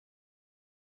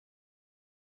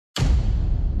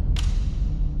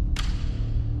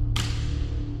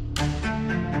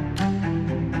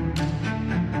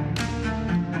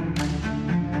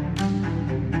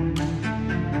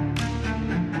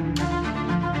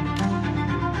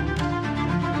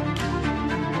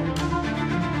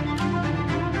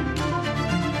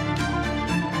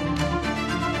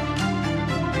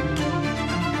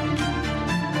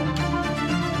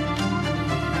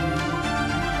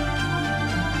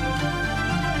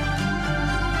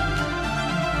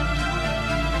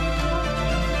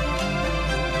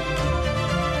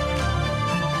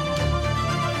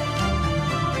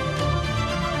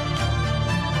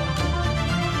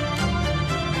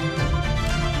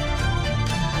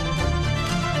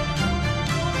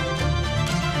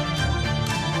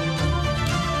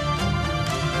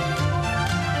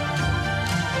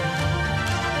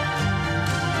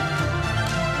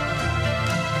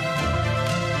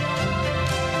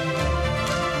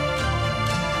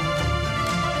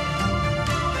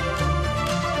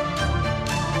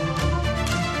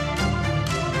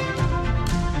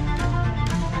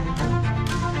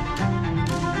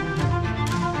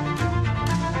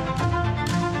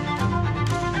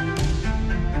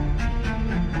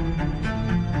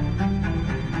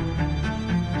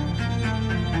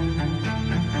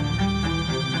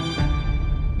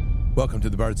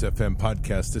Bards FM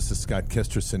podcast. This is Scott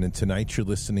Kesterson, and tonight you're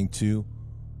listening to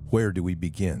Where Do We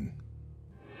Begin?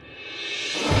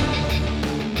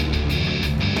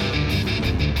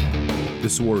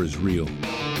 This war is real.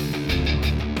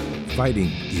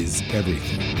 Fighting is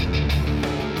everything.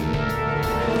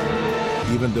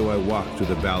 Even though I walk through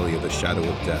the valley of the shadow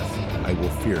of death, I will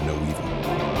fear no evil.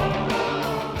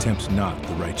 Tempt not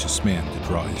the righteous man to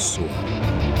draw his sword.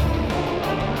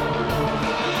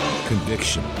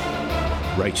 Conviction,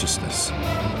 righteousness,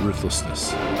 ruthlessness.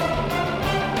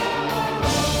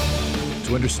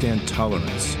 To understand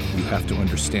tolerance, you have to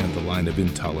understand the line of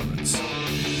intolerance.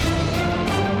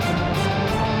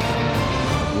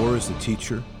 War is the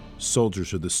teacher,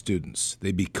 soldiers are the students.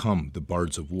 They become the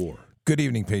bards of war. Good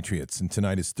evening, Patriots. And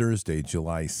tonight is Thursday,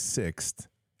 July 6th.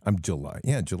 July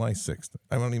 6th.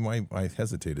 I don't even know why I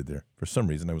hesitated there. For some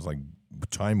reason, I was like,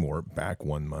 time warp back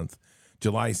 1 month.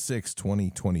 July 6th,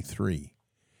 2023.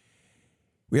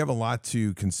 We have a lot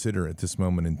to consider at this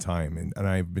moment in time, and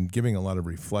I've been giving a lot of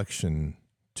reflection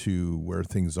to where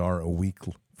things are a week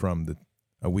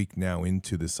now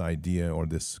into this idea or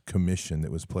this commission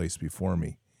that was placed before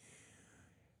me,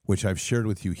 which I've shared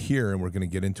with you here, and we're going to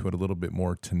get into it a little bit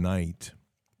more tonight.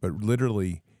 But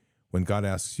literally, when God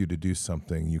asks you to do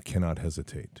something, you cannot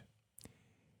hesitate.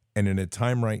 And in a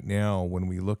time right now, when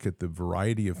we look at the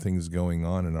variety of things going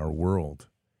on in our world,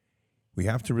 we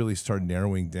have to really start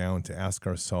narrowing down to ask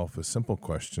ourselves a simple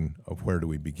question of where do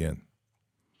we begin?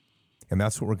 And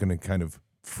that's what we're going to kind of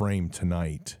frame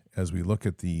tonight as we look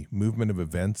at the movement of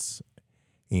events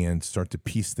and start to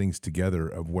piece things together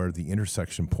of where the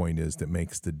intersection point is that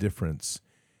makes the difference,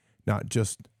 not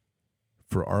just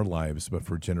for our lives, but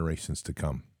for generations to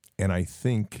come. And I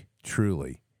think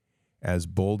truly, as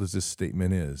bold as this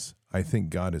statement is, I think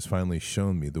God has finally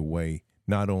shown me the way.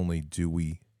 Not only do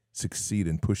we succeed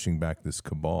in pushing back this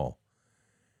cabal,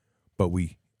 but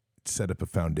we set up a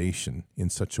foundation in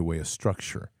such a way, a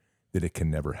structure, that it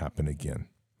can never happen again.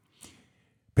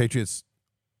 Patriots,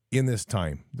 in this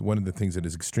time, one of the things that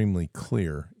is extremely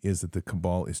clear is that the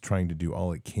cabal is trying to do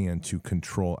all it can to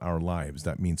control our lives.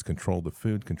 That means control the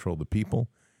food, control the people,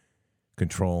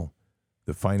 control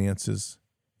the finances.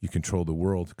 You control the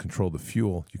world, control the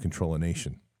fuel, you control a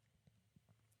nation.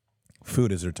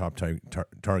 Food is their top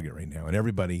target right now. And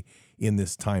everybody in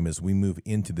this time as we move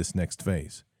into this next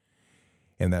phase,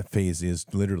 and that phase is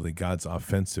literally God's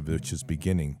offensive, which is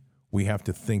beginning. We have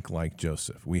to think like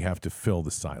Joseph. We have to fill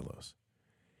the silos.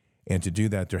 And to do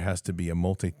that, there has to be a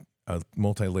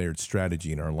multi-layered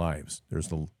strategy in our lives. There's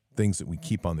the things that we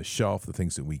keep on the shelf, the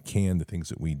things that we can, the things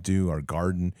that we do, our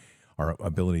garden, our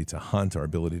ability to hunt, our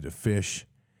ability to fish.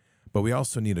 But we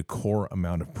also need a core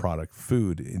amount of product,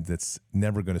 food, that's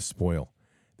never going to spoil.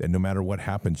 That no matter what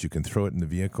happens, you can throw it in the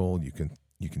vehicle, you can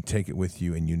take it with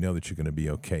you, and you know that you're going to be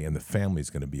okay, and the family's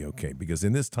going to be okay. Because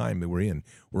in this time that we're in,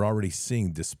 we're already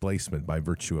seeing displacement by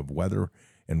virtue of weather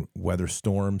and weather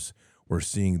storms. We're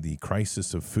seeing the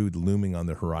crisis of food looming on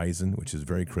the horizon, which is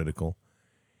very critical.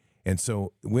 And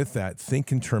so with that, think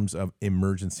in terms of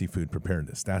emergency food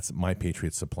preparedness. That's My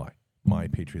Patriot Supply. My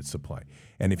Patriot Supply.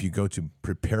 And if you go to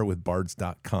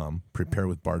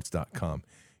preparewithbards.com,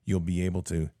 you'll be able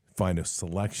to find a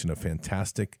selection of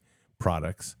fantastic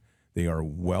products. They are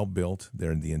well built.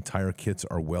 The entire kits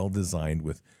are well designed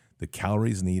with the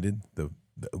calories needed, the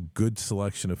good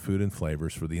selection of food and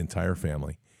flavors for the entire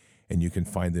family. And you can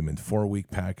find them in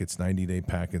 4-week packets, 90-day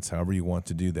packets, however you want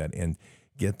to do that, and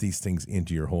get these things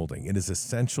into your holding. It is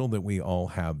essential that we all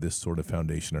have this sort of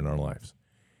foundation in our lives.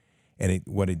 And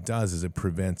what it does is it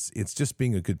prevents, it's just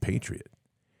being a good patriot.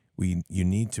 You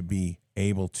need to be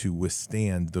able to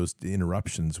withstand those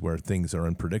interruptions where things are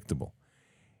unpredictable.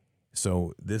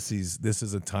 So this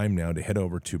is a time now to head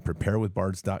over to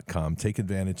preparewithbards.com. Take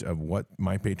advantage of what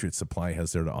My Patriot Supply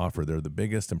has there to offer. They're the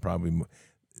biggest and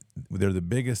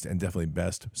definitely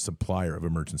best supplier of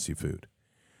emergency food.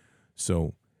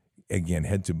 So again,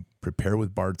 head to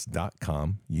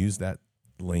preparewithbards.com. Use that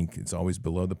link. It's always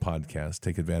below the podcast.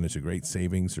 Take advantage of great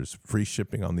savings. There's free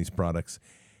shipping on these products.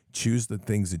 Choose the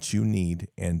things that you need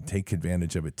and take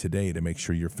advantage of it today to make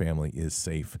sure your family is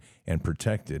safe and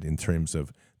protected in terms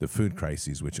of the food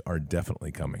crises, which are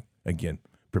definitely coming. Again,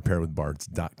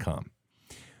 preparewithbards.com.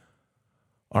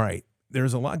 All right.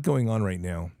 There's a lot going on right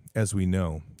now, as we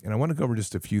know, and I want to go over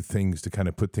just a few things to kind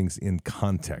of put things in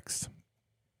context.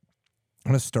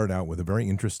 I'm going to start out with a very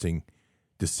interesting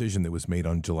decision that was made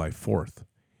on July 4th.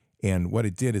 And what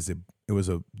it did is it was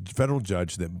a federal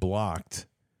judge that blocked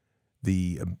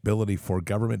the ability for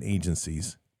government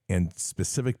agencies and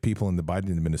specific people in the Biden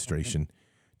administration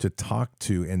to talk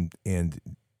to and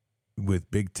with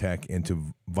big tech and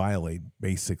to violate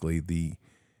basically the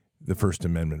the First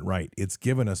Amendment right. It's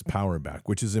given us power back,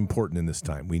 which is important in this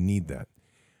time. We need that.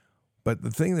 But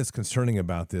the thing that's concerning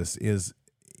about this is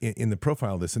in the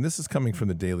profile of this, and this is coming from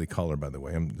the Daily Caller, by the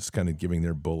way. I'm just kind of giving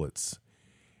their bullets.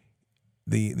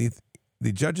 The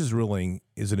judge's ruling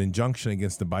is an injunction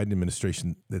against the Biden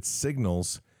administration that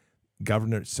signals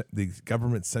the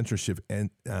government censorship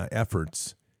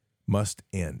efforts must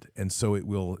end. And so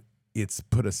it's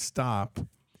put a stop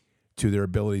to their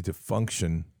ability to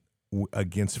function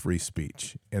against free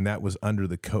speech. And that was under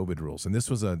the COVID rules. And this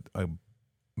was a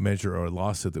measure or a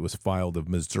lawsuit that was filed of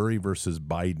Missouri versus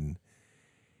Biden.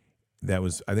 That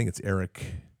was, I think it's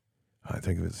Eric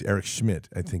Schmidt,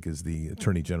 I think is the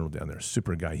attorney general down there.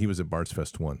 Super guy. He was at Bards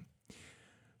Fest 1.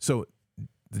 So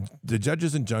the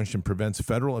judge's injunction prevents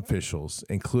federal officials,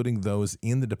 including those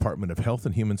in the Department of Health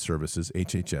and Human Services,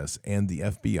 HHS, and the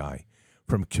FBI,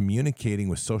 from communicating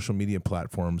with social media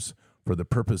platforms for the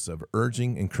purpose of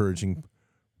urging, encouraging,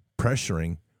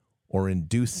 pressuring, or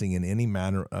inducing in any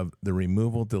manner of the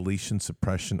removal, deletion,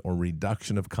 suppression, or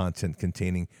reduction of content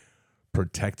containing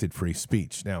protected free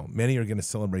speech. Now, many are going to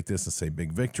celebrate this and say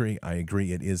big victory. I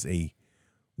agree. It is a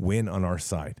win on our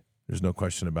side. There's no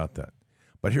question about that.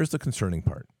 But here's the concerning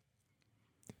part.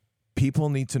 People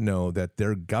need to know that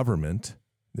their government,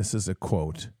 this is a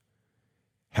quote,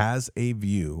 has a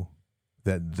view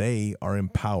that they are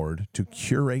empowered to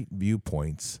curate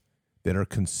viewpoints that are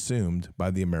consumed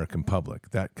by the American public.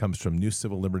 That comes from New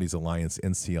Civil Liberties Alliance,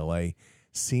 NCLA,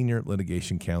 Senior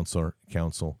Litigation Counsel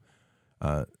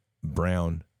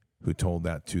Brown, who told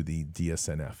that to the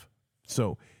DSNF.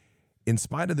 So in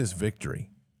spite of this victory,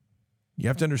 you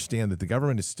have to understand that the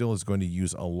government is going to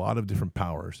use a lot of different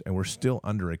powers, and we're still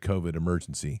under a COVID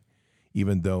emergency,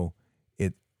 even though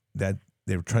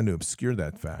they're trying to obscure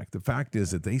that fact. The fact is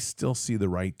that they still see the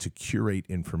right to curate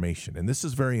information. And this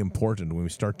is very important when we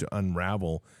start to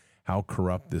unravel how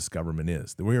corrupt this government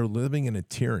is. That we are living in a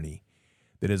tyranny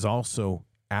that is also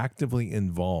actively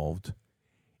involved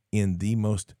in the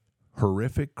most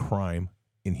horrific crime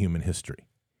in human history.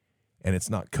 And it's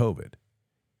not COVID.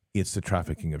 It's the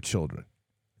trafficking of children.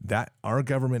 That our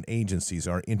government agencies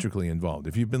are intricately involved.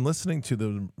 If you've been listening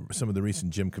to some of the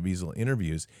recent Jim Caviezel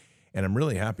interviews, and I'm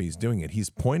really happy he's doing it, he's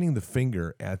pointing the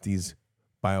finger at these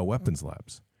bioweapons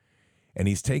labs. And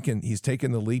he's taken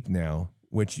the leap now,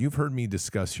 which you've heard me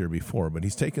discuss here before, but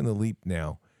he's taken the leap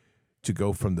now to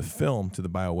go from the film to the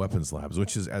bioweapons labs,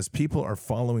 which is, as people are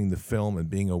following the film and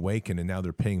being awakened, and now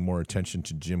they're paying more attention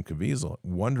to Jim Caviezel.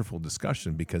 Wonderful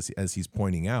discussion, because as he's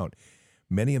pointing out,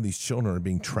 many of these children are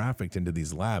being trafficked into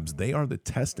these labs. They are the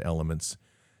test elements,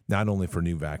 not only for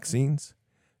new vaccines,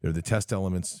 they're the test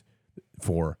elements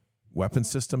for weapon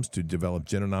systems, to develop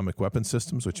genomic weapon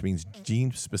systems, which means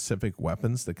gene-specific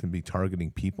weapons that can be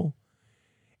targeting people.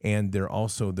 And they're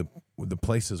also the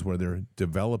places where they're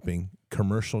developing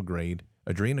commercial-grade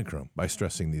adrenochrome by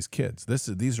stressing these kids.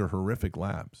 These are horrific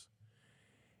labs.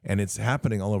 And it's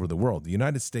happening all over the world. The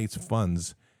United States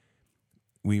funds,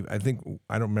 I don't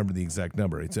remember the exact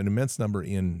number. It's an immense number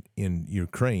in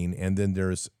Ukraine, and then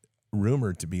there's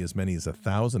rumored to be as many as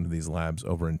 1,000 of these labs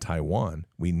over in Taiwan.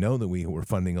 We know that we were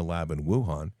funding a lab in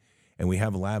Wuhan, and we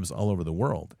have labs all over the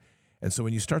world. And so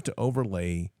when you start to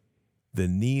overlay the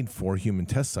need for human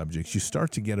test subjects, you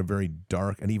start to get a very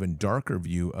dark, an even darker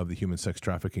view of the human sex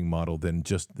trafficking model than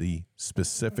just the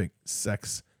specific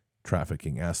sex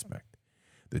trafficking aspect.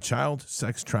 The child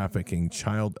sex trafficking,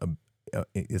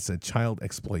 it's a child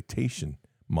exploitation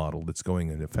model that's going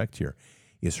into effect here,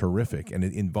 is horrific, and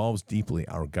it involves deeply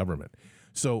our government.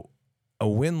 So a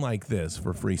win like this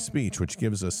for free speech, which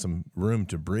gives us some room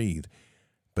to breathe,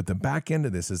 but the back end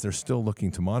of this is they're still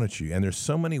looking to monitor you, and there's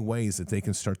so many ways that they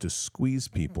can start to squeeze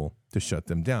people to shut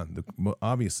them down.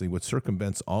 Obviously, what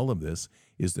circumvents all of this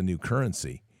is the new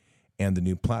currency and the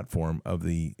new platform of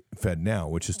the FedNow,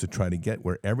 which is to try to get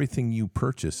where everything you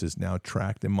purchase is now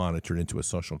tracked and monitored into a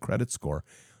social credit score.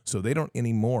 So they don't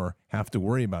anymore have to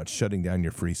worry about shutting down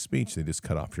your free speech. They just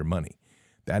cut off your money.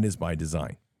 That is by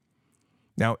design.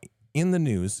 Now, in the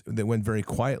news that went very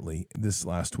quietly this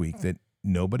last week that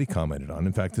nobody commented on.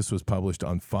 In fact, this was published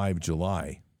on 5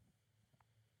 July.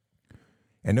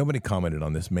 And nobody commented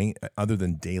on this other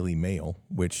than Daily Mail,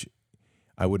 which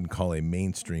I wouldn't call a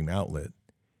mainstream outlet.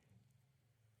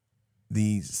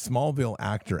 The Smallville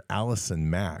actor Allison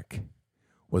Mack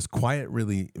was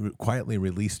quietly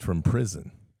released from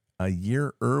prison a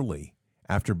year early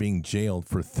after being jailed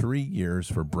for 3 years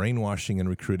for brainwashing and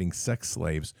recruiting sex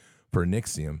slaves for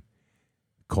NXIVM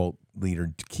cult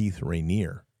leader Keith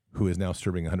Rainier, who is now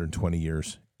serving 120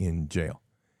 years in jail.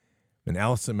 And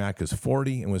Allison Mack is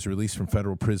 40 and was released from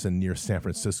federal prison near San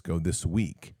Francisco this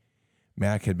week.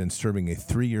 Mack had been serving a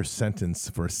 3-year sentence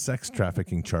for sex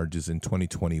trafficking charges in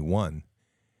 2021.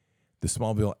 The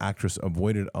Smallville actress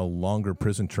avoided a longer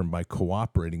prison term by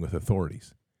cooperating with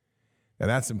authorities. Now,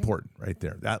 that's important right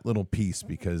there, that little piece,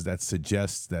 because that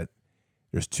suggests that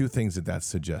there's two things that that's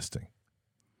suggesting.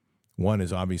 One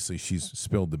is obviously she's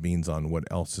spilled the beans on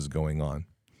what else is going on.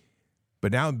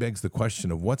 But now it begs the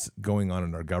question of what's going on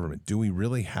in our government. Do we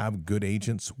really have good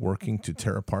agents working to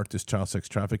tear apart this child sex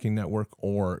trafficking network,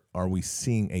 or are we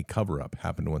seeing a cover-up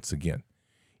happen once again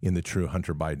in the true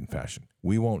Hunter Biden fashion?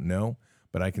 We won't know,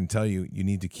 but I can tell you, you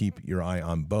need to keep your eye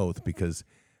on both because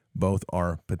both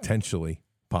are potentially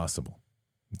possible,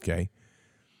 okay?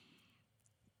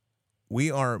 We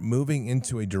are moving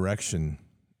into a direction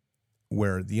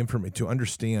where the information to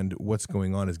understand what's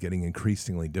going on is getting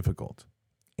increasingly difficult.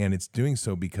 And it's doing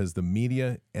so because the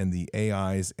media and the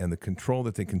AIs and the control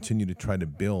that they continue to try to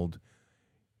build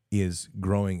is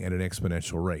growing at an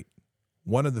exponential rate.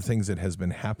 One of the things that has been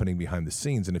happening behind the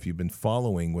scenes, and if you've been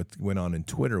following what went on in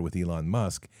Twitter with Elon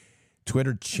Musk,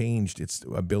 Twitter changed its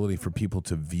ability for people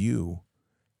to view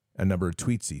a number of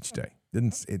tweets each day.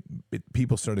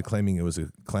 People started claiming it was a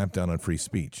clampdown on free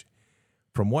speech.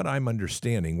 From what I'm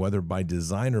understanding, whether by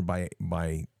design or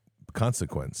by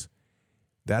consequence,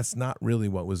 that's not really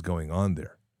what was going on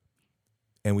there.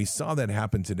 And we saw that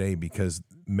happen today because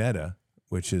Meta,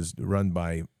 which is run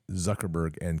by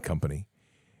Zuckerberg and company,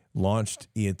 launched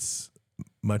its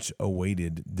much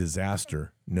awaited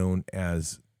disaster known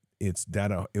as its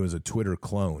data. It was a Twitter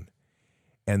clone.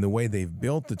 And the way they've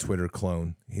built the Twitter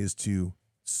clone is to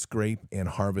scrape and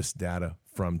harvest data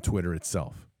from Twitter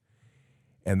itself.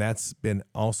 And that's been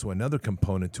also another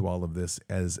component to all of this,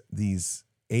 as these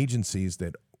agencies,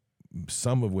 that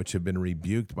some of which have been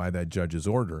rebuked by that judge's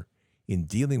order in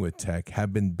dealing with tech,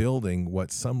 have been building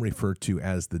what some refer to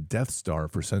as the Death Star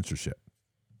for censorship.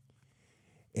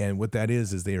 And what that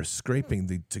is they are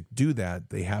scraping. To do that,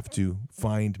 they have to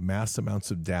find mass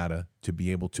amounts of data to be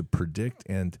able to predict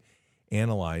and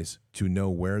analyze to know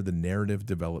where the narrative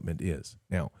development is.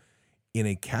 Now, in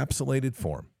a capsulated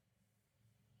form,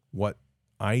 what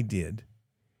I did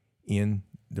in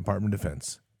Department of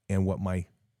Defense and what my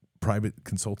private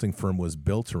consulting firm was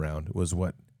built around was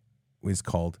what is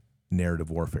called narrative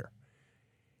warfare.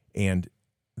 And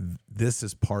this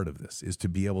is part of this, is to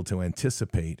be able to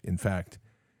anticipate. In fact,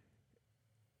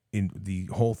 in the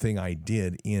whole thing I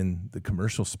did in the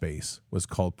commercial space was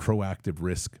called proactive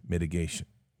risk mitigation,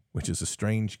 which is a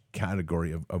strange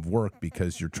category of work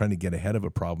because you're trying to get ahead of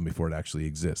a problem before it actually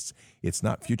exists. It's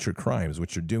not future crimes.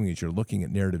 What you're doing is you're looking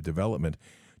at narrative development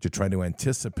to try to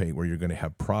anticipate where you're going to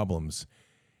have problems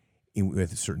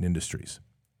with certain industries.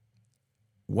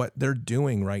 What they're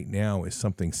doing right now is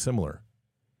something similar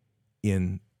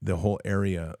in the whole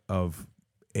area of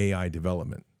AI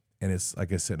development. And it's,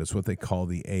 like I said, it's what they call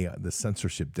the AI, the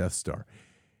censorship Death Star.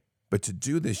 But to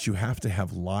do this, you have to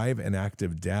have live and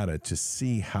active data to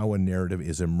see how a narrative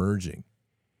is emerging.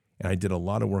 And I did a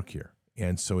lot of work here.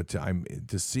 And so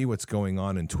to see what's going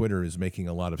on in Twitter is making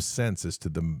a lot of sense as to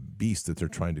the beast that they're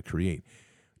trying to create.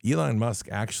 Elon Musk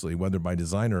actually, whether by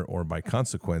design or by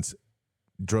consequence,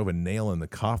 drove a nail in the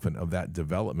coffin of that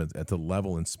development at the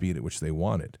level and speed at which they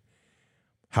wanted.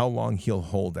 How long he'll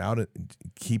hold out at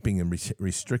keeping and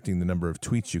restricting the number of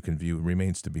tweets you can view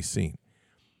remains to be seen.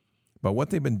 But what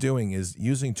they've been doing is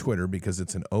using Twitter because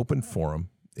it's an open forum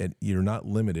and you're not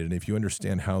limited. And if you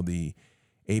understand how the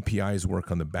APIs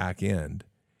work on the back end,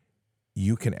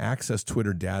 you can access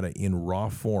Twitter data in raw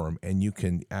form, and you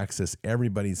can access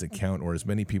everybody's account or as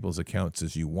many people's accounts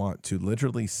as you want to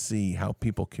literally see how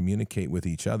people communicate with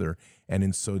each other, and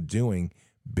in so doing,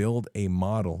 build a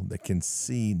model that can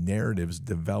see narratives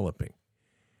developing.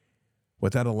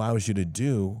 What that allows you to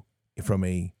do from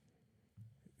a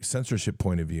censorship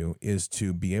point of view is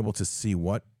to be able to see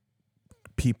what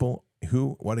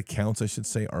accounts, I should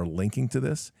say, are linking to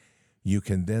this. You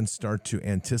can then start to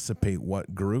anticipate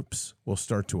what groups will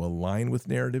start to align with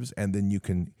narratives, and then you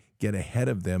can get ahead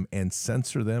of them and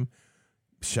censor them,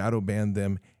 shadow ban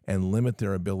them, and limit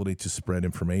their ability to spread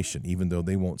information. Even though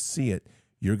they won't see it,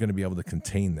 you're going to be able to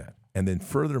contain that. And then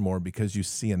furthermore, because you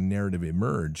see a narrative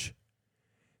emerge,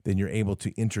 then you're able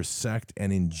to intersect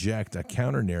and inject a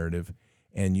counter narrative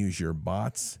and use your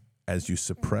bots as you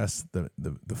suppress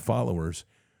the followers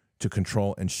to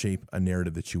control and shape a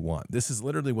narrative that you want. This is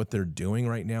literally what they're doing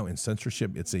right now in censorship.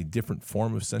 It's a different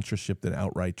form of censorship than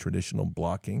outright traditional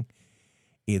blocking.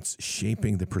 It's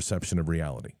shaping the perception of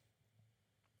reality.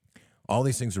 All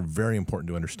these things are very important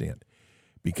to understand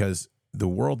because the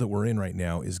world that we're in right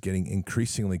now is getting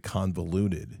increasingly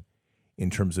convoluted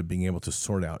in terms of being able to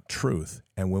sort out truth.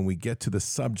 And when we get to the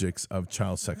subjects of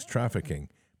child sex trafficking,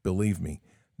 believe me,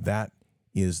 that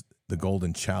is the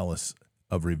golden chalice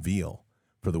of reveal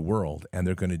for the world, and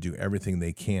they're going to do everything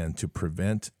they can to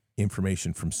prevent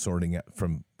information from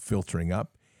filtering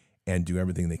up, and do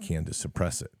everything they can to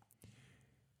suppress it.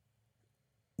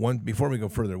 Before we go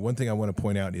further, one thing I want to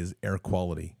point out is air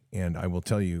quality, and I will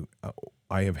tell you,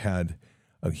 I have had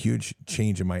a huge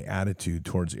change in my attitude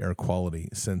towards air quality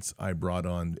since I brought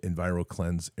on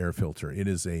EnviroKlenz air filter. It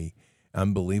is a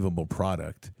unbelievable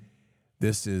product.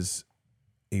 This is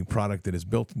a product that is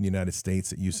built in the United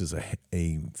States. It uses a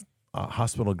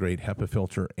hospital-grade HEPA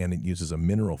filter, and it uses a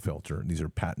mineral filter. These are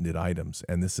patented items,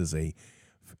 and this is a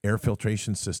air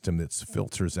filtration system that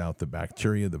filters out the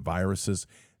bacteria, the viruses,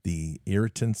 the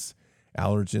irritants,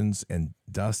 allergens, and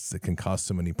dusts that can cause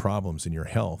so many problems in your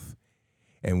health.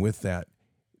 And with that,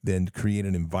 then create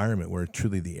an environment where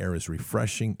truly the air is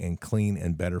refreshing and clean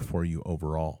and better for you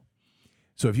overall.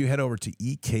 So if you head over to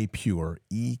ekpure.com,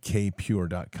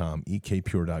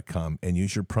 ekpure.com, and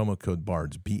use your promo code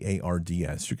BARDS,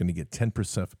 BARDS, you're going to get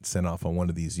 10% off on one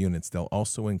of these units. They'll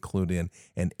also include in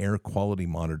an air quality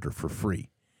monitor for free.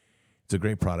 It's a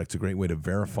great product. It's a great way to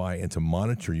verify and to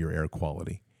monitor your air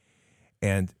quality.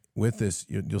 And with this,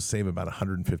 you'll save about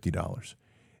 $150.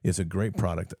 It's a great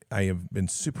product. I have been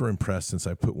super impressed since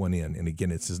I put one in. And again,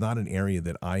 this is not an area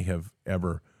that I have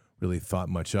ever really thought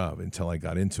much of until I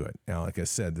got into it. Now, like I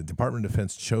said, the Department of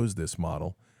Defense chose this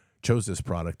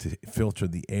product to filter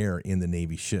the air in the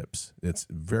Navy ships. It's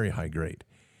very high grade.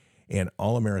 And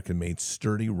all American made,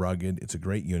 sturdy, rugged. It's a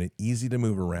great unit, easy to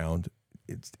move around.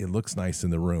 It looks nice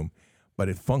in the room, but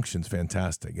it functions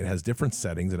fantastic. It has different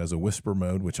settings. It has a whisper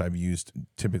mode, which I've used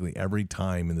typically every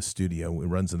time in the studio. It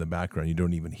runs in the background. You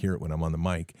don't even hear it when I'm on the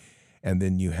mic. And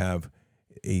then you have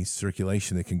a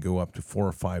circulation that can go up to 4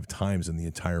 or 5 times in the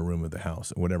entire room of the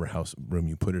house, whatever house room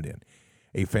you put it in.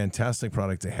 A fantastic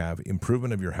product to have,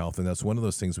 improvement of your health, and that's one of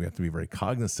those things we have to be very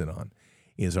cognizant on,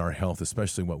 is our health,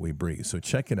 especially what we breathe. So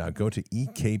check it out. Go to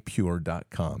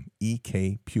ekpure.com,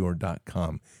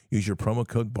 ekpure.com. Use your promo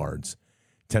code BARDS,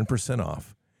 10%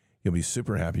 off. You'll be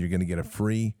super happy. You're going to get a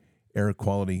free air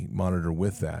quality monitor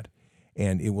with that.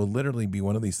 And it will literally be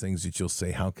one of these things that you'll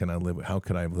say, how could I have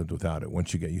lived without it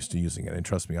once you get used to using it? And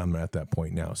trust me, I'm at that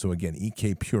point now. So again,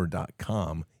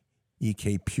 ekpure.com,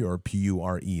 ekpure.com,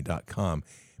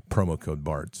 promo code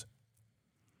BARDS.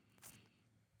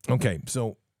 Okay,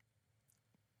 so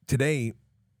today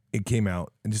it came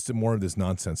out, and just more of this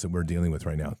nonsense that we're dealing with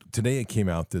right now. Today it came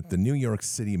out that the New York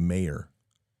City mayor,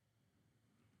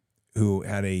 who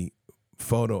had a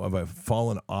photo of a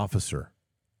fallen officer,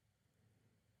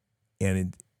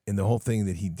 and in the whole thing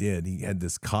that he did, he had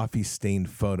this coffee-stained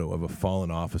photo of a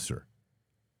fallen officer,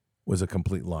 was a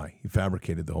complete lie. He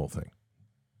fabricated the whole thing.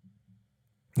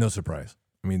 No surprise.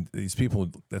 I mean, these people,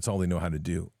 that's all they know how to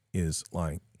do is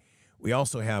lying. We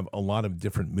also have a lot of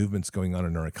different movements going on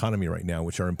in our economy right now,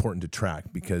 which are important to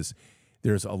track because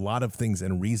there's a lot of things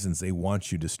and reasons they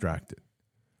want you distracted.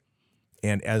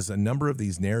 And as a number of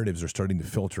these narratives are starting to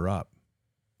filter up,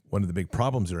 one of the big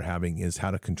problems they're having is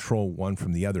how to control one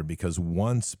from the other because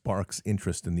one sparks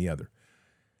interest in the other.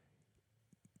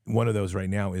 One of those right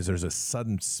now is there's a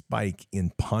sudden spike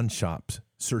in pawn shops,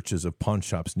 searches of pawn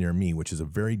shops near me, which is a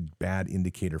very bad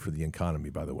indicator for the economy,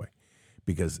 by the way,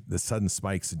 because the sudden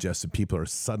spike suggests that people are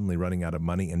suddenly running out of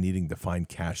money and needing to find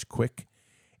cash quick,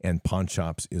 and pawn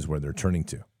shops is where they're turning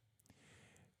to.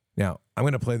 Now, I'm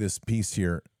going to play this piece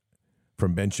here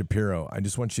from Ben Shapiro. I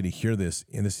just want you to hear this,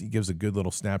 and this gives a good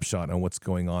little snapshot on what's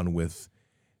going on with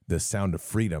the Sound of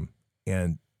Freedom,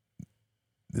 and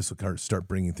this will start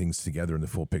bringing things together in the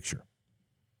full picture.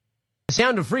 The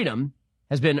Sound of Freedom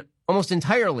has been almost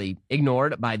entirely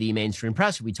ignored by the mainstream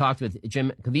press. We talked with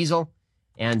Jim Caviezel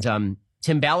and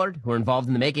Tim Ballard, who are involved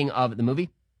in the making of the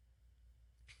movie.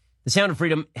 The Sound of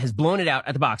Freedom has blown it out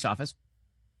at the box office.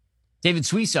 David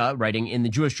Suissa, writing in the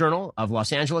Jewish Journal of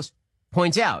Los Angeles,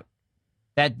 points out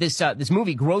that this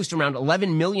movie grossed around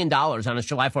 $11 million on its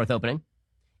July 4th opening.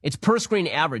 Its per-screen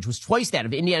average was twice that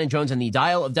of Indiana Jones and the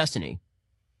Dial of Destiny,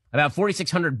 about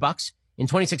 $4,600 in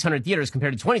 2,600 theaters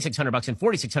compared to $2,600 in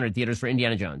 4,600 theaters for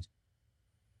Indiana Jones.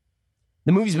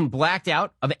 The movie's been blacked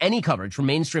out of any coverage from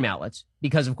mainstream outlets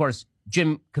because, of course,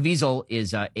 Jim Caviezel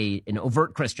is an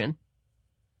overt Christian.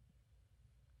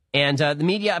 And the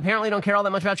media apparently don't care all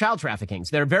that much about child trafficking.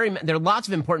 So there are lots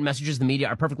of important messages the media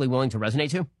are perfectly willing to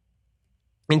resonate to,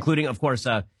 including, of course,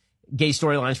 gay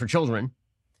storylines for children.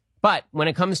 But when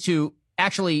it comes to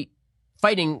actually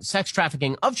fighting sex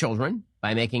trafficking of children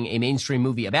by making a mainstream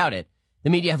movie about it, the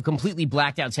media have completely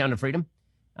blacked out Sound of Freedom.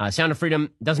 Sound of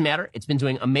Freedom doesn't matter. It's been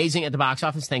doing amazing at the box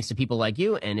office thanks to people like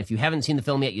you. And if you haven't seen the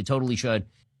film yet, you totally should.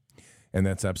 And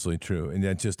that's absolutely true. And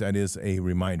that is a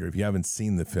reminder. If you haven't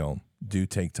seen the film, do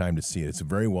take time to see it. It's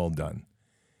very well done.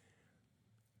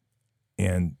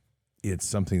 And it's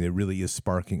something that really is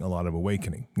sparking a lot of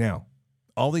awakening. Now,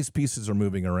 all these pieces are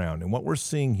moving around. And what we're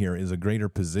seeing here is a greater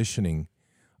positioning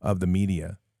of the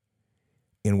media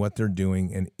in what they're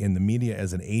doing and in the media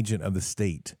as an agent of the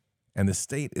state. And the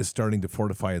state is starting to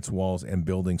fortify its walls and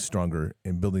building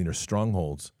their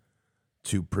strongholds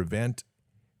to prevent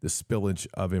the spillage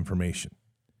of information.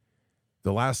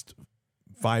 The last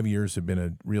 5 years have been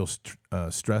a real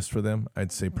stress for them.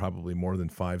 I'd say probably more than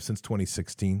 5. Since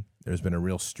 2016, there's been a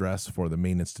real stress for the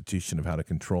main institution of how to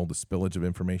control the spillage of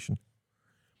information.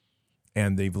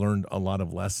 And they've learned a lot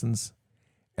of lessons,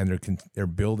 and they're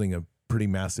building a pretty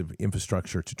massive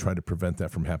infrastructure to try to prevent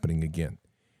that from happening again.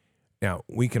 Now,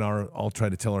 we can all try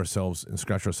to tell ourselves and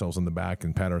scratch ourselves on the back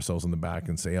and pat ourselves on the back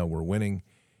and say, oh, we're winning.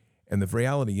 And the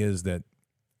reality is that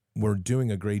we're doing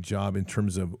a great job in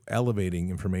terms of elevating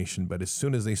information, but as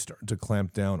soon as they start to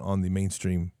clamp down on the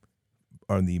mainstream,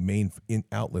 on the main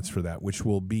outlets for that, which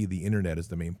will be the internet as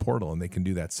the main portal, and they can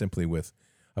do that simply with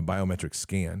a biometric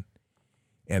scan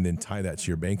and then tie that to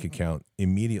your bank account,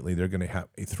 immediately they're going to have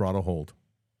a throttle hold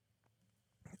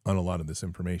on a lot of this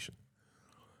information.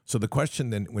 So the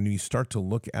question then, when you start to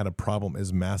look at a problem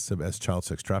as massive as child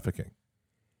sex trafficking,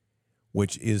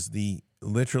 which is it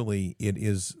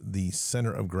is the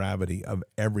center of gravity of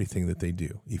everything that they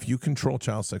do. If you control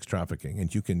child sex trafficking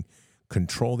and you can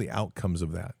control the outcomes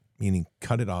of that, meaning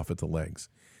cut it off at the legs,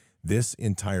 this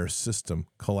entire system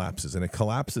collapses. And it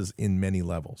collapses in many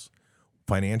levels.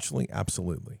 Financially,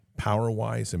 absolutely.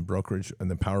 Power-wise and brokerage, and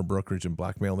the power brokerage and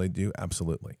blackmail they do,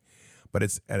 absolutely. But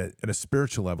it's at a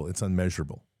spiritual level, it's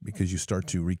unmeasurable because you start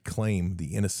to reclaim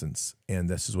the innocence, and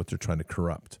this is what they're trying to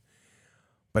corrupt.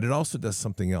 But it also does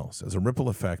something else. As a ripple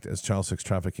effect, as child sex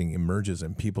trafficking emerges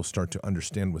and people start to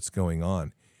understand what's going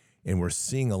on, and we're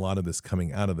seeing a lot of this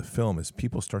coming out of the film as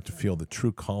people start to feel the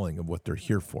true calling of what they're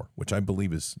here for, which I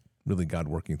believe is really God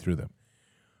working through them.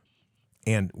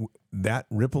 And that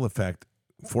ripple effect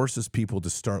forces people to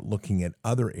start looking at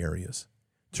other areas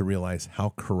to realize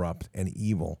how corrupt and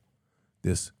evil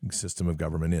this system of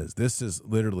government is. This is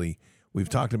literally, we've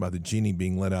talked about the genie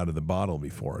being let out of the bottle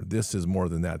before. This is more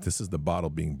than that. This is the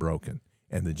bottle being broken,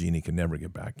 and the genie can never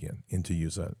get back in to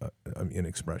use an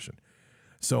expression.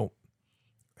 So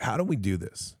how do we do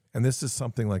this? And this is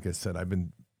something, like I said, I've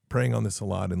been praying on this a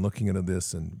lot and looking into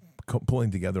this and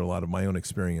pulling together a lot of my own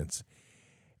experience.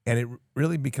 And it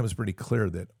really becomes pretty clear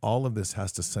that all of this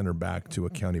has to center back to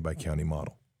a county-by-county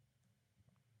model.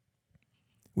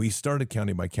 We started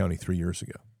county by county 3 years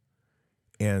ago.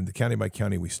 And the county by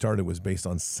county we started was based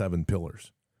on 7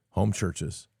 pillars: home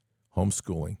churches,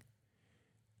 homeschooling,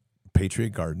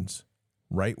 Patriot Gardens,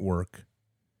 right work,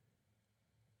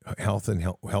 health and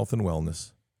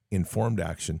wellness, informed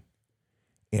action,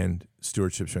 and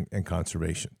stewardship and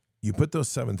conservation. You put those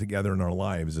 7 together in our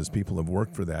lives as people have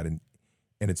worked for that, and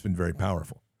it's been very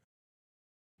powerful.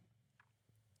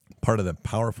 Part of the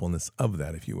powerfulness of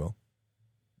that, if you will,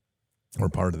 or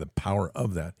part of the power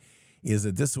of that, is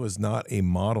that this was not a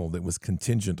model that was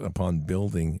contingent upon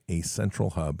building a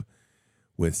central hub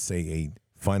with, say, a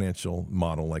financial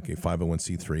model like a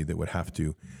 501c3 that would have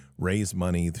to raise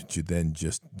money to then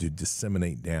just to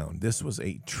disseminate down. This was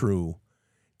a true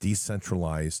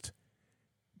decentralized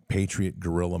patriot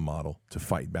guerrilla model to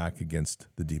fight back against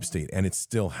the deep state. And it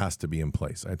still has to be in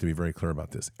place. I have to be very clear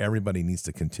about this. Everybody needs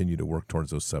to continue to work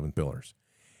towards those 7 pillars,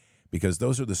 because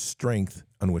those are the strength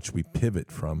on which we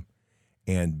pivot from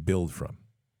and build from.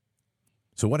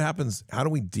 So what happens? How do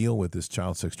we deal with this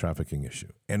child sex trafficking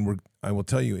issue? And I will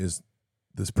tell you is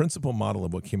this principal model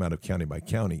of what came out of county by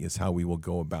county is how we will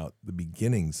go about the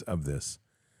beginnings of this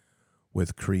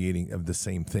with creating of the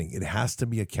same thing. It has to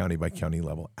be a county by county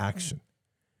level action.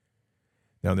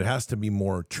 Now, there has to be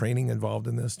more training involved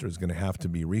in this. There's going to have to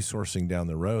be resourcing down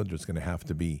the road. There's going to have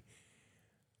to be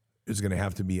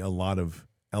a lot of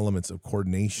elements of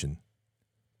coordination.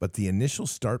 But the initial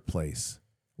start place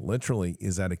literally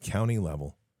is at a county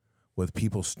level with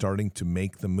people starting to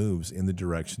make the moves in the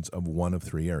directions of one of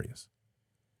 3 areas.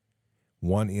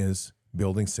 One is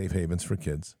building safe havens for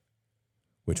kids,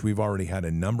 which we've already had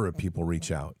a number of people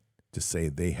reach out to say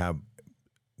they have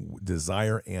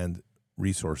desire and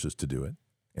resources to do it.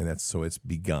 And so it's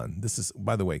begun. This is,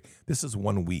 by the way, this is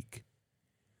 1 week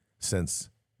since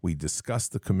we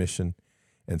discussed the commission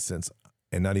and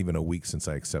not even a week since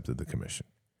I accepted the commission.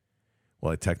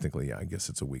 Well, technically, I guess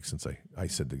it's a week since I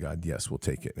said to God, yes, we'll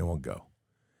take it and we'll go.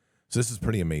 So this is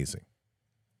pretty amazing.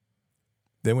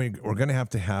 Then we're going to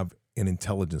have an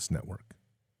intelligence network.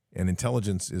 And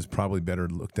intelligence is probably better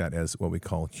looked at as what we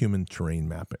call human terrain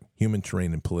mapping, human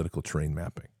terrain and political terrain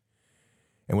mapping.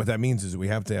 And what that means is we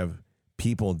have to have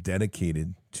people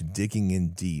dedicated to digging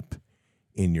in deep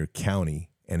in your county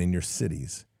and in your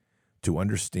cities to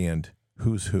understand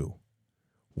who's who,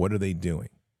 what are they doing,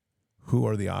 who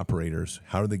are the operators,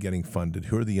 how are they getting funded,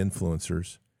 who are the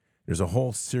influencers. There's a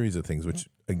whole series of things, which,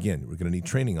 again, we're going to need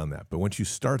training on that. But once you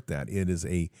start that, it is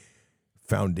a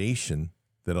foundation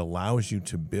that allows you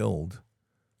to build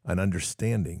an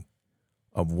understanding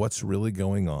of what's really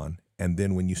going on. And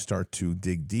then when you start to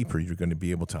dig deeper, you're going to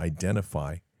be able to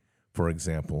identify, for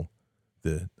example,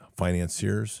 the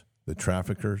financiers, the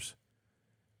traffickers,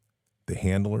 the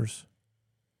handlers,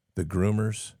 the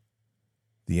groomers,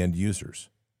 the end users.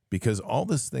 Because all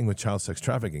this thing with child sex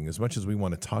trafficking, as much as we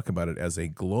want to talk about it as a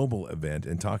global event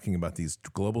and talking about these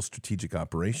global strategic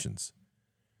operations,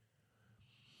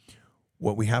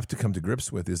 what we have to come to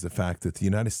grips with is the fact that the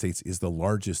United States is the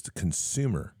largest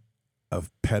consumer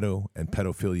of pedo and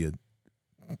pedophilia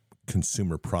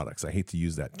consumer products. I hate to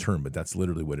use that term, but that's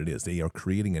literally what it is. They are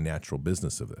creating a natural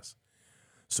business of this.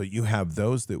 So you have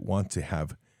those that want to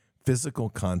have physical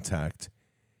contact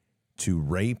to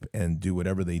rape and do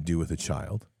whatever they do with a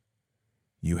child.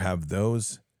 You have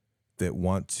those that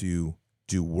want to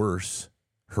do worse,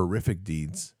 horrific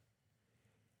deeds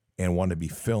and want to be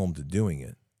filmed doing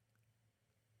it.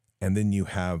 And then you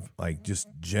have like just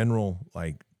general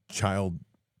like child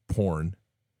porn,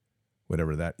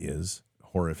 whatever that is,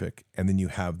 horrific. And then you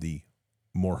have the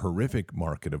more horrific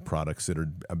market of products that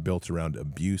are built around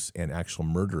abuse and actual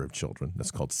murder of children.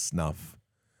 That's called snuff.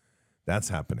 That's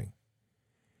happening.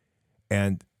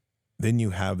 And then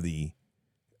you have the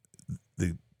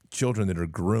children that are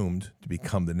groomed to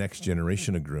become the next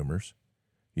generation of groomers.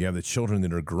 You have the children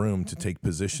that are groomed to take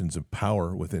positions of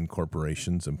power within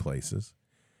corporations and places.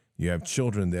 You have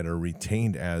children that are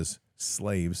retained as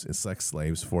slaves and sex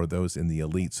slaves for those in the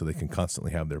elite so they can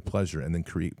constantly have their pleasure and then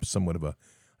create somewhat of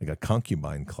a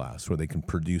concubine class where they can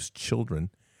produce children.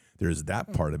 There's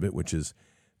that part of it, which is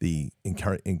the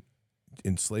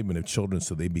enslavement of children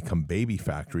so they become baby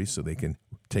factories so they can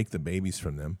take the babies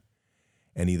from them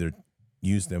and either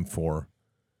use them for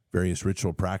various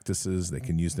ritual practices. They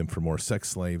can use them for more sex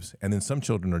slaves. And then some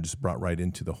children are just brought right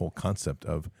into the whole concept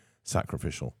of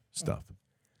sacrificial stuff.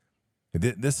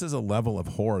 This is a level of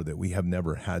horror that we have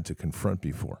never had to confront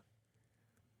before.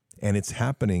 And it's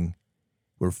happening.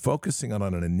 We're focusing on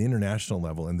an international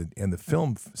level. And the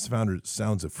film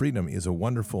Sounds of Freedom is a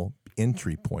wonderful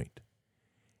entry point.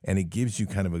 And it gives you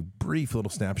kind of a brief little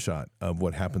snapshot of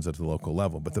what happens at the local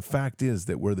level. But the fact is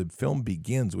that where the film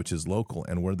begins, which is local,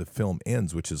 and where the film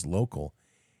ends, which is local,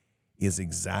 is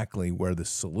exactly where the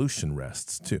solution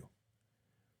rests too.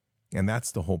 And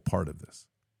that's the whole part of this.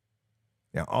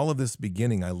 Now, all of this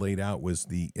beginning I laid out was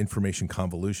the information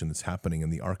convolution that's happening in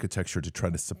the architecture to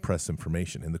try to suppress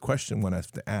information. And the question one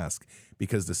has to ask,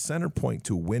 because the center point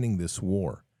to winning this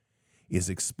war is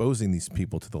exposing these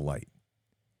people to the light.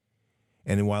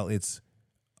 And while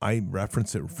I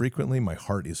reference it frequently, my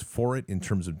heart is for it in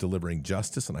terms of delivering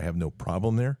justice, and I have no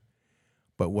problem there.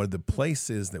 But what the place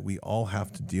is that we all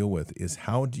have to deal with is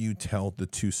how do you tell the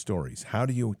two stories? How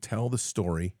do you tell the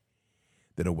story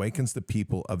that awakens the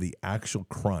people of the actual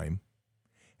crime?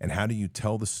 And how do you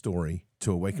tell the story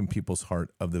to awaken people's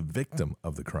heart of the victim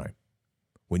of the crime?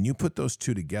 When you put those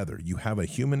two together, you have a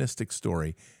humanistic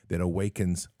story that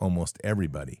awakens almost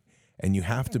everybody. And you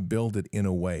have to build it in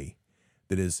a way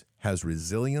that has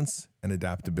resilience and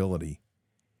adaptability,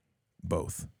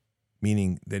 both.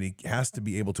 Meaning that it has to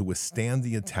be able to withstand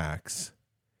the attacks,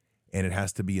 and it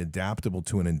has to be adaptable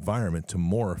to an environment to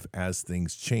morph as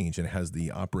things change and as the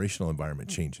operational environment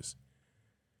changes.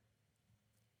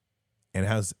 And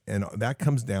that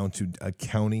comes down to a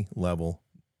county level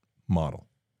model.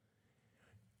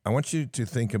 I want you to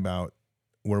think about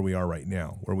where we are right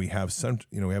now, where we have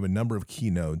we have a number of key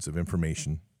nodes of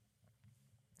information.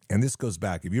 And this goes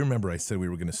back, if you remember, I said we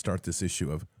were going to start this issue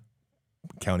of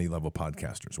county level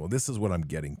podcasters. Well, this is what I'm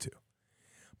getting to,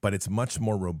 but it's much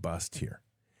more robust here.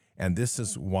 And this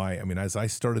is why, as I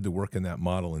started to work in that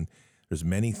model, and there's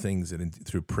many things that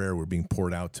through prayer were being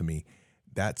poured out to me,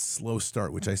 that slow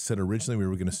start, which I said originally we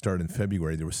were going to start in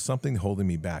February, there was something holding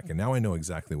me back. And now I know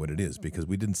exactly what it is, because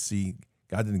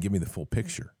God didn't give me the full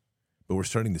picture, but we're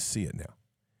starting to see it now.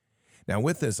 Now,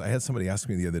 with this, I had somebody ask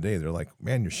me the other day, they're like,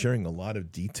 man, you're sharing a lot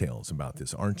of details about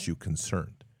this. Aren't you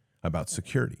concerned about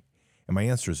security? And my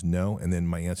answer is no, and then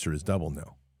my answer is double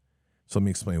no. So let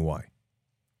me explain why.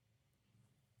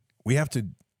 We have to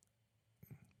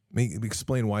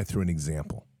explain why through an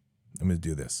example. I'm going to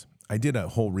do this. I did a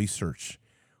whole research,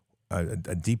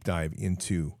 a deep dive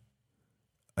into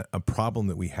a problem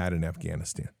that we had in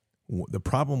Afghanistan. The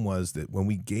problem was that when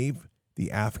we gave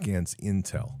the Afghans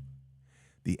intel,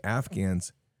 the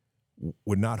Afghans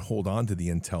would not hold on to the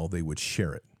intel, they would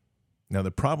share it. Now,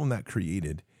 the problem that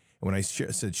created, and when I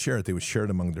said share it, they would share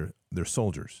it among their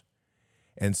soldiers.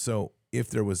 And so if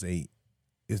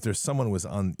there's someone was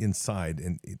on inside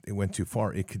and it went too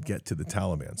far, it could get to the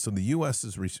Taliban. So the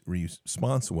U.S.'s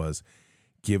response was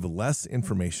give less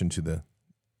information to the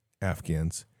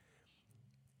Afghans,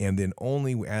 and then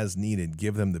only as needed,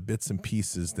 give them the bits and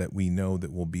pieces that we know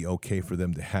that will be okay for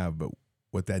them to have. But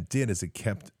what that did is it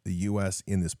kept the U.S.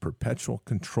 in this perpetual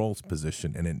controls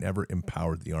position, and it never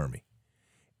empowered the Army.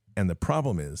 And the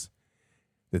problem is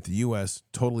that the U.S.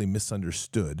 totally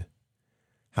misunderstood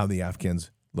how the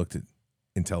Afghans looked at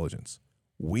intelligence.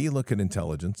 We look at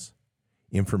intelligence,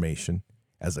 information,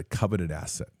 as a coveted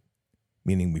asset,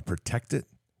 meaning we protect it,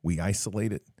 we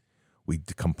isolate it, we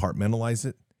compartmentalize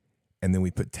it, and then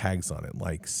we put tags on it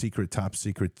like secret, top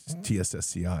secret,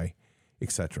 TSSCI,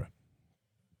 etc.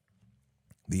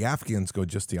 The Afghans go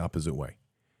just the opposite way.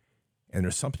 And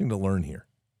there's something to learn here.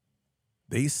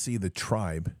 They see the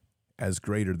tribe as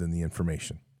greater than the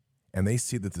information. And they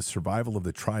see that the survival of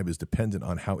the tribe is dependent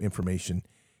on how information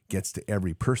gets to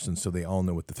every person so they all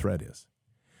know what the threat is.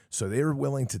 So they're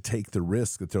willing to take the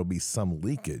risk that there'll be some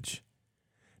leakage,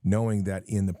 knowing that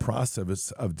in the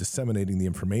process of disseminating the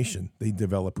information, they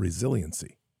develop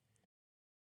resiliency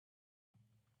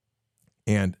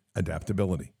and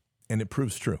adaptability. And it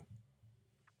proves true.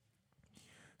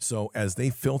 So as they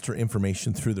filter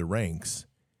information through the ranks,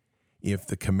 if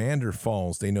the commander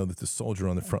falls, they know that the soldier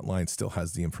on the front line still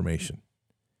has the information.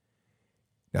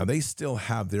 Now, they still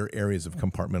have their areas of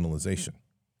compartmentalization,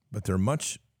 but they're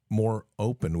much more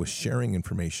open with sharing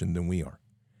information than we are.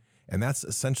 And that's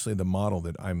essentially the model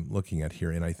that I'm looking at here,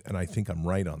 and I think I'm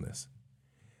right on this.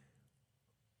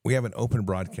 We have an open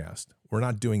broadcast. We're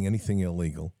not doing anything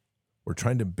illegal. We're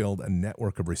trying to build a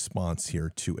network of response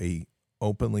here to a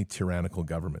openly tyrannical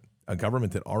government, a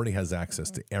government that already has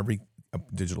access to every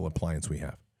digital appliance we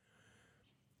have.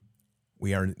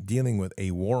 We are dealing with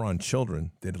a war on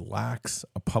children that lacks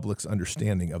a public's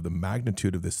understanding of the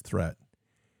magnitude of this threat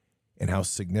and how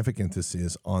significant this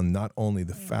is on not only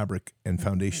the fabric and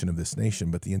foundation of this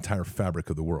nation, but the entire fabric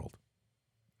of the world.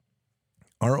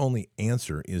 Our only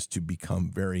answer is to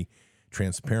become very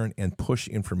transparent and push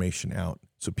information out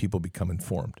so people become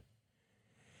informed.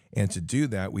 And to do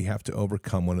that, we have to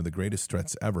overcome one of the greatest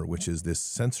threats ever, which is this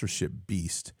censorship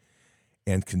beast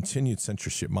and continued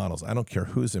censorship models. I don't care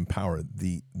who's in power.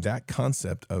 That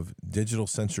concept of digital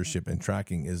censorship and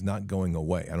tracking is not going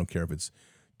away. I don't care if it's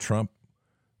Trump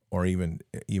or even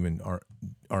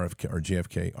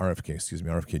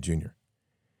RFK Jr.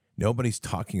 Nobody's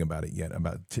talking about it yet,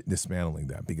 about dismantling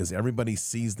that, because everybody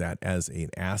sees that as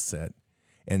an asset.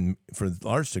 And for a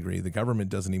large degree, the government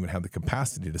doesn't even have the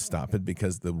capacity to stop it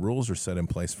because the rules are set in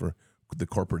place for the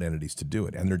corporate entities to do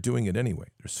it. And they're doing it anyway.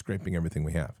 They're scraping everything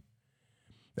we have.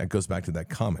 That goes back to that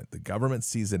comment. The government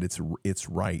sees that it's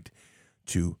right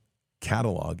to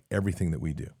catalog everything that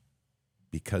we do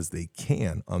because they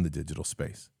can on the digital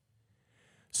space.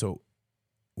 So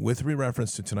with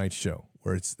reference to tonight's show,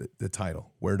 where it's the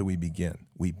title, where do we begin?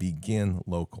 We begin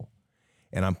local.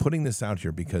 And I'm putting this out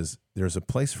here because there's a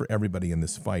place for everybody in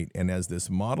this fight. And as this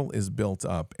model is built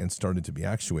up and started to be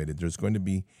actuated, there's going to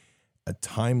be a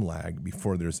time lag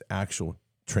before there's actual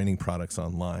training products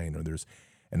online, or there's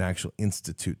an actual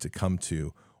institute to come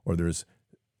to, or there's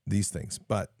these things.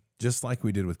 But just like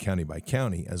we did with County by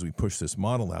County, as we push this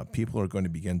model out, people are going to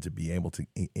begin to be able to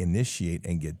initiate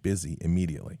and get busy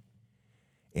immediately.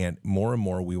 And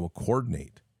more we will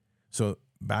coordinate. So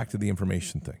back to the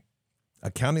information thing. A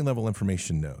county level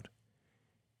information node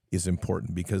is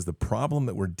important because the problem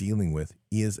that we're dealing with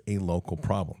is a local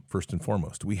problem, first and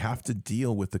foremost. We have to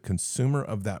deal with the consumer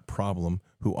of that problem,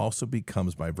 who also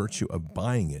becomes, by virtue of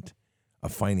buying it, a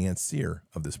financier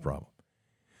of this problem.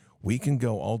 We can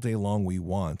go all day long we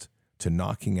want to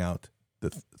knocking out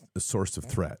the source of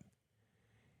threat.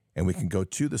 And we can go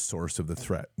to the source of the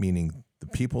threat, meaning the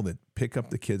people that pick up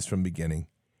the kids from the beginning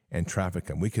and traffic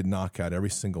them. We could knock out every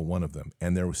single one of them,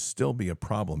 and there will still be a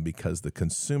problem because the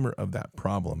consumer of that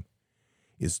problem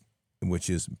which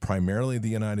is primarily the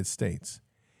United States,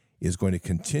 is going to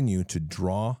continue to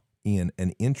draw in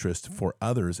an interest for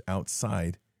others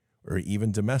outside or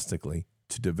even domestically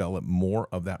to develop more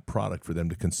of that product for them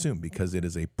to consume, because it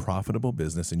is a profitable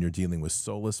business and you're dealing with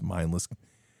soulless, mindless,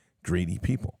 greedy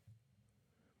people.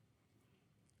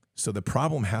 So the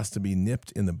problem has to be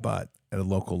nipped in the butt at a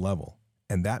local level.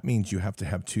 And that means you have to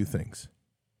have two things.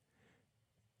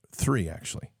 Three,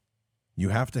 actually. You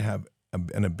have to have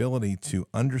an ability to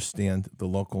understand the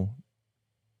local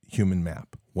human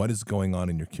map, what is going on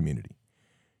in your community.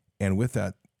 And with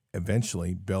that,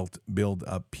 eventually build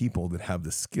up people that have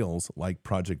the skills, like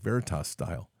Project Veritas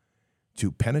style,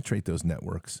 to penetrate those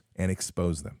networks and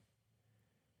expose them.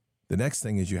 The next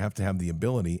thing is you have to have the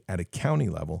ability at a county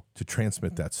level to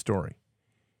transmit that story.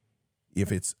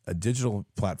 If it's a digital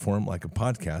platform like a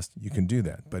podcast, you can do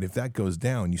that. But if that goes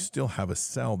down, you still have a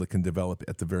cell that can develop,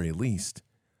 at the very least,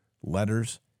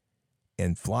 letters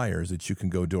and flyers that you can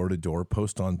go door to door,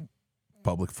 post on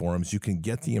public forums. You can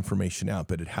get the information out,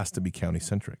 but it has to be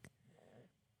county-centric.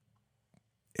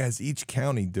 As each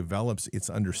county develops its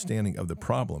understanding of the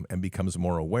problem and becomes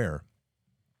more aware,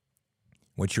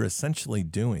 what you're essentially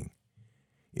doing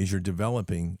is you're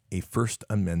developing a First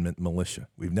Amendment militia.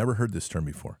 We've never heard this term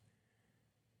before,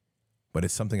 but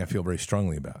it's something I feel very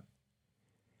strongly about.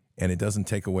 And it doesn't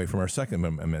take away from our Second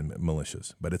Amendment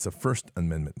militias, but it's a First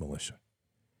Amendment militia.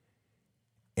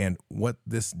 And what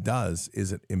this does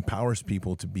is it empowers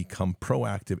people to become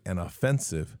proactive and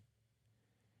offensive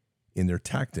in their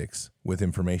tactics with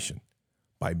information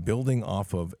by building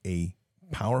off of a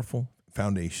powerful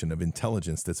foundation of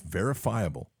intelligence that's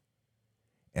verifiable,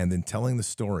 and then telling the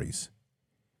stories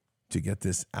to get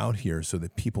this out here so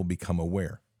that people become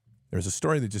aware. There's a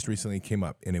story that just recently came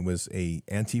up, and it was a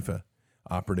Antifa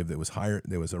operative that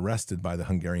was arrested by the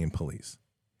Hungarian police.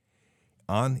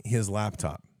 On his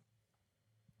laptop,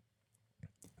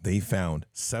 they found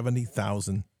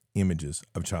 70,000 images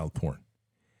of child porn.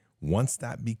 Once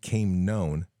that became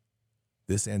known,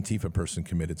 this Antifa person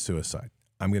committed suicide.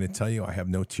 I'm going to tell you, I have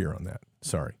no tear on that.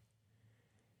 Sorry.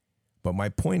 But my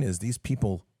point is, these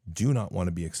people do not want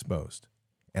to be exposed.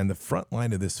 And the front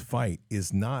line of this fight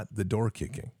is not the door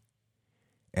kicking.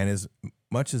 And as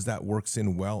much as that works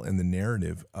in well in the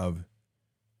narrative of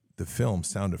the film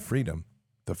Sound of Freedom,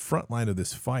 the front line of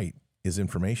this fight is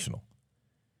informational.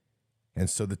 And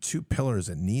so the two pillars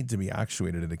that need to be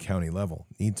actuated at a county level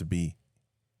need to be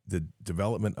the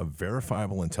development of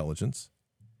verifiable intelligence,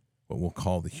 what we'll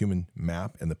call the human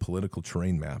map and the political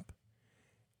terrain map,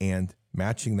 and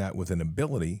matching that with an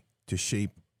ability to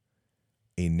shape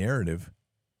a narrative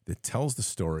that tells the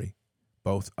story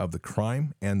both of the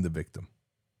crime and the victim.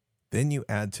 Then you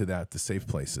add to that the safe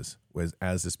places.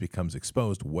 As this becomes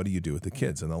exposed, what do you do with the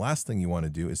kids? And the last thing you want to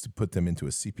do is to put them into a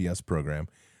CPS program,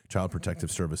 Child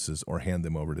Protective Services, or hand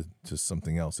them over to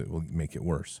something else. It will make it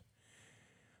worse.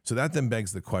 So that then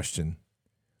begs the question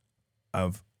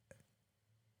of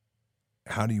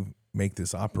how do you make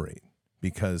this operate?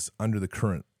 Because under the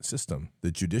current system,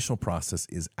 the judicial process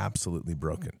is absolutely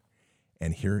broken.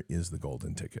 And here is the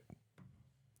golden ticket.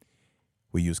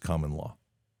 We use common law.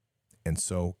 And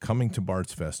so coming to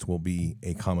Bard's Fest will be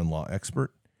a common law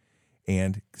expert.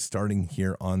 And starting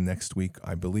here on next week,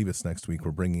 I believe it's next week,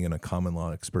 we're bringing in a common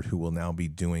law expert who will now be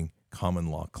doing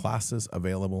common law classes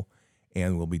available.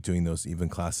 And we'll be doing those even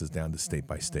classes down to state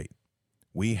by state.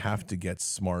 We have to get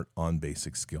smart on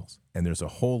basic skills. And there's a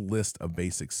whole list of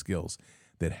basic skills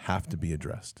that have to be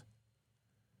addressed.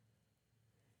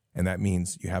 And that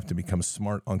means you have to become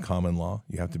smart on common law.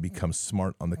 You have to become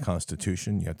smart on the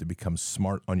Constitution. You have to become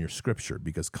smart on your scripture,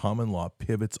 because common law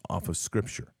pivots off of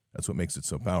scripture. That's what makes it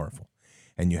so powerful.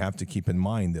 And you have to keep in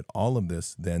mind that all of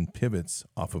this then pivots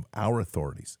off of our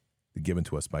authorities given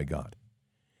to us by God.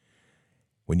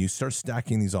 When you start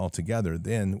stacking these all together,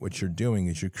 then what you're doing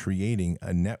is you're creating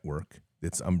a network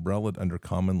that's umbrellaed under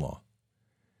common law,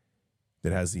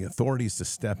 that has the authorities to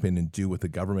step in and do what the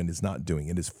government is not doing.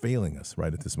 It is failing us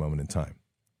right at this moment in time.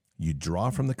 You draw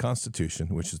from the Constitution,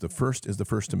 which is the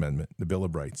First Amendment, the Bill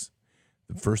of Rights.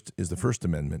 The first is the First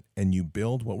Amendment, and you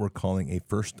build what we're calling a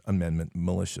First Amendment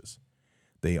militias.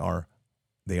 They are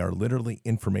literally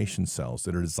information cells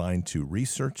that are designed to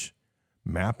research,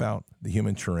 map out the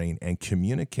human terrain, and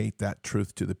communicate that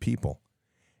truth to the people,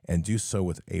 and do so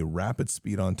with a rapid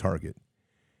speed on target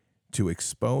to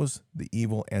expose the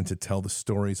evil and to tell the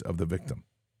stories of the victim.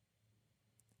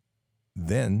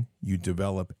 Then you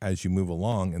develop, as you move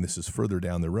along, and this is further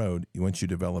down the road, once you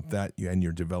develop that and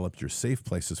you develop your safe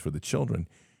places for the children,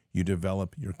 you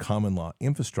develop your common law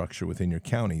infrastructure within your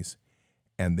counties,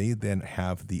 and they then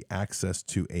have the access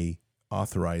to a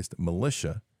authorized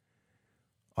militia,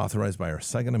 authorized by our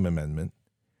Second Amendment,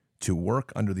 to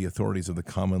work under the authorities of the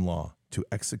common law, to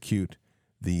execute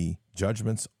the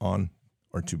judgments on,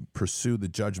 or to pursue the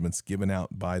judgments given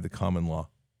out by the common law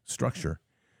structure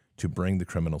to bring the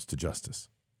criminals to justice.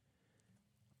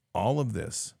 All of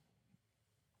this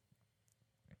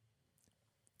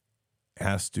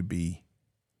has to be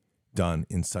done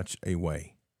in such a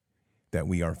way that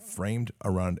we are framed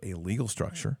around a legal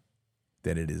structure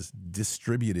that it is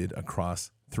distributed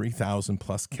across 3,000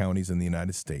 plus counties in the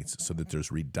United States so that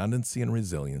there's redundancy and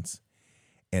resilience,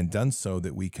 and done so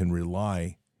that we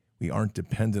aren't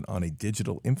dependent on a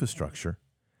digital infrastructure,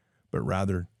 but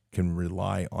rather can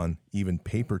rely on even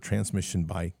paper transmission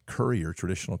by courier,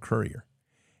 traditional courier.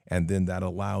 And then that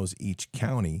allows each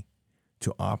county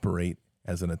to operate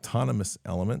as an autonomous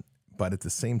element, but at the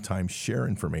same time share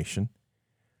information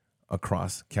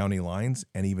across county lines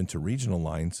and even to regional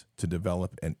lines to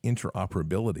develop an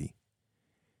interoperability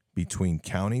between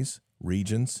counties,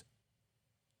 regions,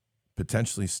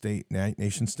 potentially state,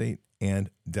 nation state, and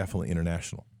definitely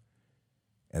international.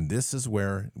 And this is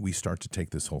where we start to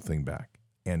take this whole thing back.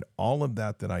 And all of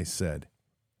that I said,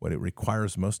 what it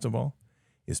requires most of all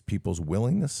is people's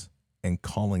willingness and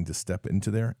calling to step into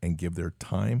there and give their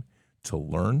time to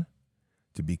learn,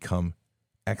 to become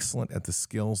excellent at the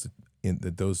skills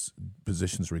that those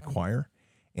positions require,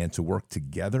 and to work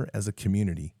together as a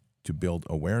community to build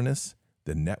awareness,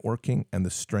 the networking, and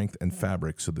the strength and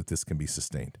fabric so that this can be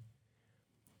sustained.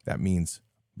 That means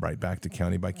right back to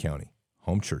county by county,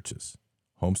 home churches,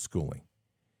 homeschooling,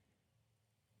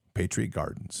 Patriot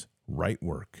Gardens, right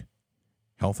work,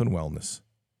 health and wellness,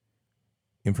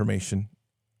 information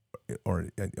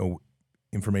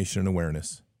and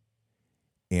awareness,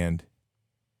 and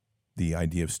the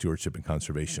idea of stewardship and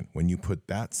conservation. When you put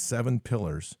that 7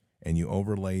 pillars and you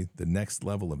overlay the next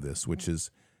level of this, which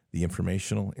is the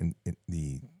informational and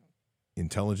the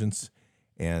intelligence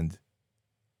and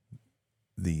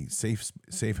the safe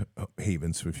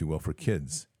havens, if you will, for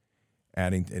kids,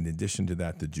 adding in addition to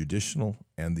that the judicial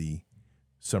and the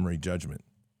summary judgment,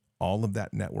 all of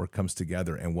that network comes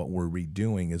together. And what we're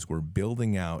redoing is we're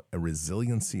building out a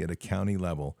resiliency at a county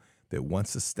level that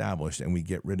once established, and we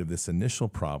get rid of this initial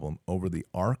problem over the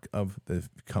arc of the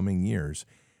coming years,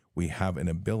 we have an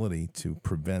ability to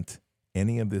prevent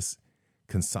any of this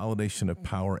consolidation of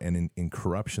power and in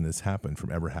corruption that's happened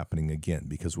from ever happening again,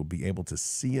 because we'll be able to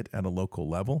see it at a local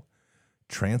level,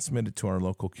 transmit it to our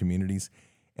local communities,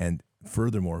 and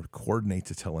furthermore, coordinate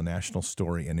to tell a national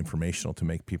story and informational to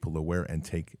make people aware and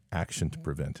take action to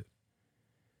prevent it.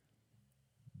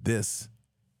 This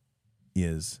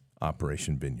is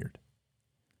Operation Vineyard.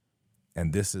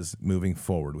 And this is moving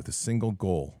forward with a single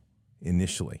goal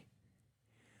initially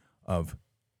of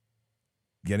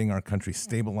getting our country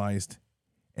stabilized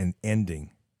and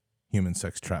ending human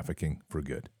sex trafficking for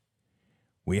good.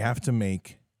 We have to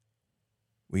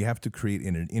create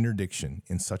an interdiction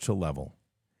in such a level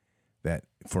that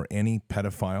for any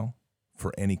pedophile,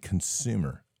 for any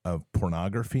consumer of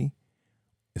pornography,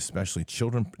 especially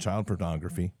child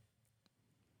pornography,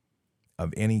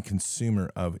 of any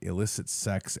consumer of illicit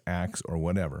sex acts or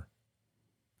whatever,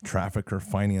 trafficker,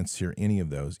 financier, any of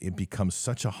those, it becomes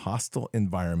such a hostile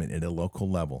environment at a local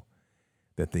level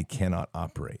that they cannot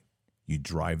operate. You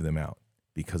drive them out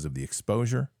because of the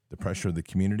exposure, the pressure of the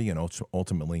community, and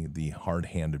ultimately the hard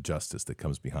hand of justice that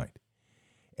comes behind.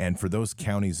 And for those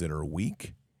counties that are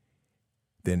weak,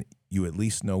 then you at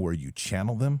least know where you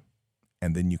channel them,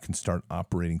 and then you can start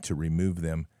operating to remove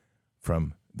them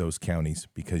from those counties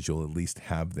because you'll at least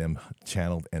have them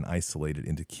channeled and isolated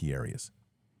into key areas.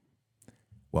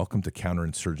 Welcome to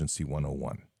Counterinsurgency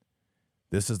 101.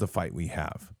 This is the fight we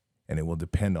have, and it will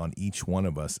depend on each one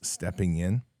of us stepping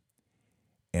in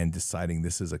and deciding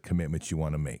this is a commitment you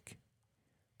want to make.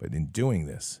 But in doing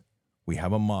this, we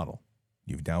have a model.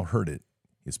 You've now heard it.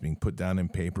 It's being put down in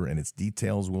paper, and its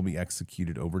details will be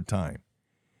executed over time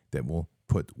that will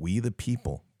put we the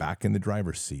people back in the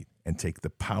driver's seat and take the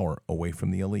power away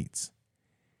from the elites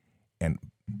and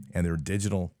their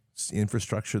digital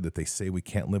infrastructure that they say we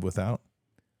can't live without.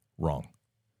 Wrong.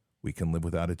 We can live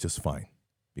without it just fine,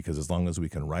 because as long as we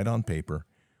can write on paper,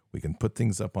 we can put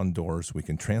things up on doors, we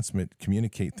can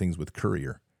communicate things with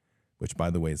courier, which, by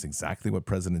the way, is exactly what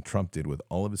President Trump did with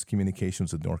all of his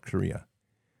communications with North Korea.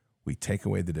 We take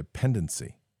away the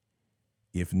dependency,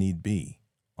 if need be,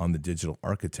 on the digital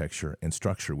architecture and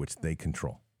structure which they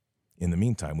control. In the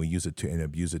meantime, we use it to and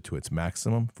abuse it to its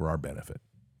maximum for our benefit.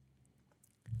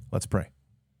 Let's pray.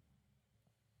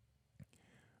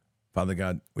 Father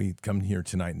God, we come here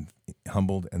tonight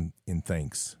humbled and in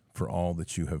thanks for all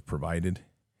that you have provided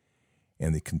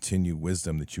and the continued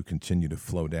wisdom that you continue to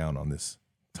flow down on this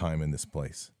time and this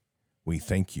place. We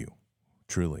thank you,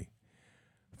 truly,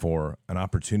 for an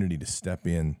opportunity to step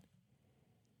in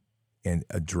and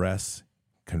address,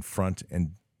 confront,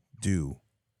 and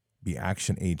be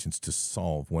action agents to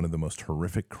solve one of the most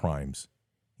horrific crimes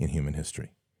in human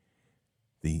history: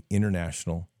 the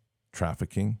international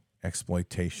trafficking,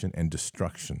 exploitation, and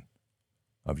destruction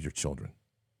of your children.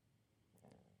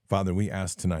 Father, we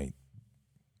ask tonight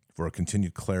for a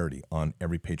continued clarity on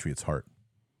every patriot's heart,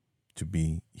 to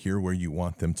be here where you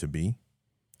want them to be,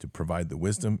 to provide the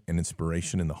wisdom and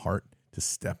inspiration in the heart to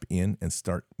step in and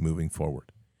start moving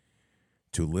forward,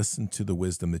 to listen to the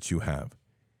wisdom that you have,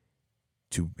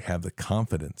 to have the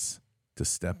confidence to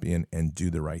step in and do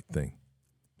the right thing.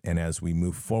 And as we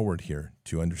move forward here,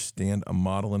 to understand a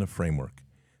model and a framework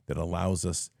that allows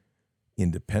us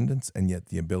independence and yet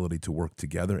the ability to work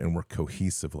together and work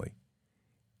cohesively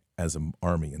as an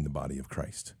army in the body of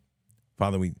Christ.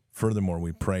 Father, furthermore,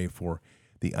 we pray for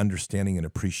the understanding and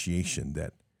appreciation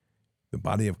that the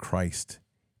body of Christ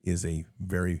is a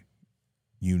very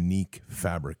unique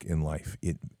fabric in life.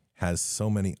 It has so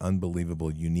many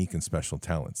unbelievable, unique, and special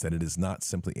talents that it is not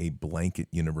simply a blanket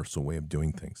universal way of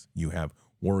doing things. You have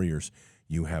warriors,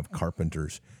 you have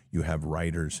carpenters, you have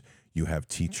writers, you have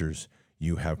teachers,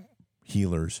 you have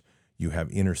healers, you have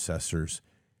intercessors,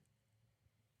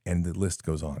 and the list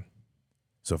goes on.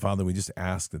 So, Father, we just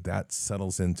ask that that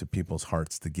settles into people's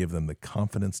hearts to give them the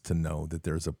confidence to know that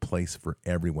there's a place for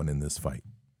everyone in this fight,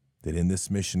 that in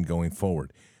this mission going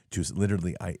forward, to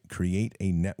literally create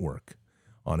a network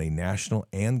on a national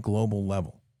and global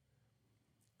level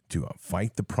to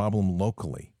fight the problem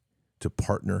locally, to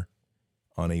partner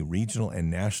on a regional and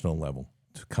national level,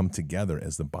 to come together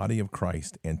as the body of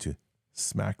Christ and to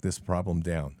smack this problem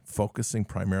down, focusing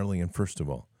primarily and first of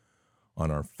all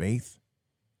on our faith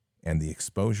and the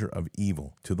exposure of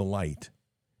evil to the light.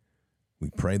 We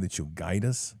pray that you'll guide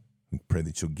us. We pray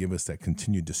that you'll give us that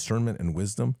continued discernment and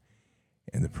wisdom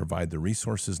and to provide the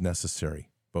resources necessary,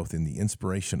 both in the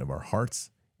inspiration of our hearts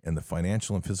and the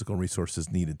financial and physical resources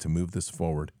needed to move this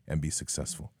forward and be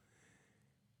successful.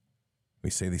 We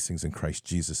say these things in Christ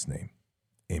Jesus' name.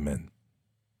 Amen.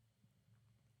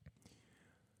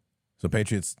 So,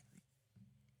 Patriots,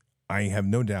 I have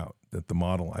no doubt that the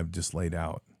model I've just laid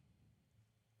out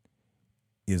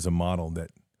is a model that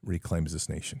reclaims this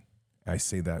nation. I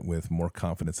say that with more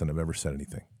confidence than I've ever said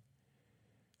anything.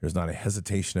 There's not a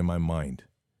hesitation in my mind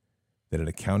that at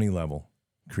a county level,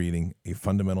 creating a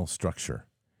fundamental structure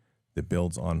that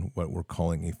builds on what we're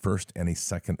calling a First and a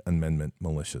Second Amendment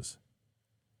militias.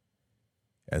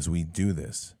 As we do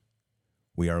this,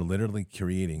 we are literally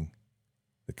creating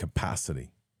the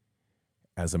capacity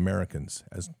as Americans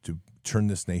as to turn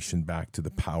this nation back to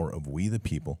the power of we the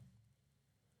people,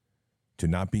 to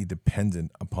not be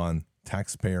dependent upon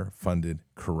taxpayer-funded,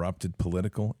 corrupted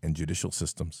political and judicial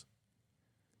systems,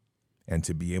 and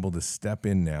to be able to step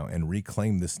in now and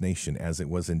reclaim this nation as it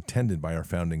was intended by our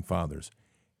founding fathers,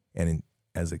 and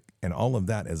all of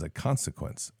that as a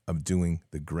consequence of doing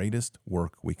the greatest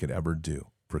work we could ever do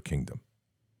for kingdom.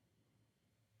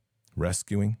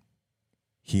 Rescuing,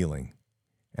 healing,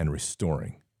 and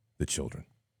restoring the children.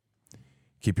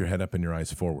 Keep your head up and your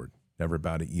eyes forward. Never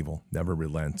bow to evil, never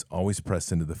relent, always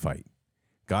press into the fight.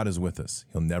 God is with us.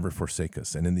 He'll never forsake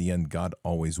us. And in the end, God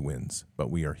always wins. But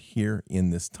we are here in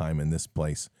this time, in this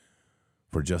place,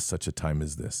 for just such a time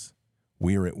as this.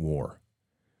 We are at war.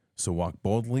 So walk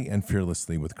boldly and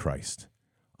fearlessly with Christ.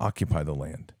 Occupy the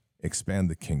land. Expand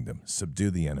the kingdom.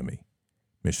 Subdue the enemy.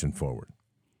 Mission forward.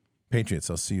 Patriots,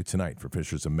 I'll see you tonight for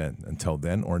Fishers of Men. Until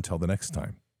then, or until the next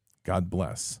time, God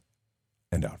bless,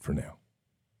 and out for now.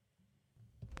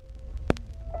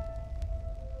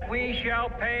 We shall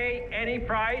pay any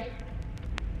price,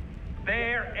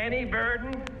 bear any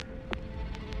burden,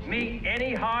 meet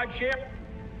any hardship,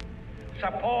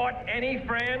 support any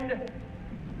friend,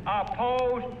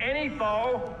 oppose any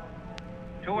foe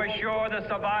to assure the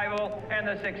survival and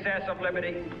the success of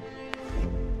liberty.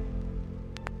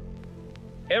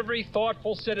 Every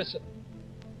thoughtful citizen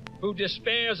who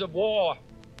despairs of war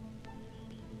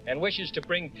and wishes to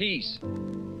bring peace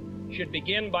should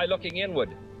begin by looking inward,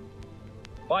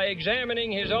 by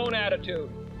examining his own attitude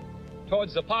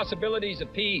towards the possibilities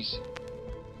of peace.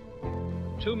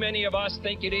 Too many of us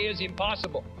think it is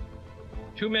impossible.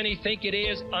 Too many think it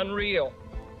is unreal.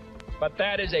 But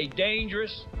that is a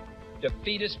dangerous,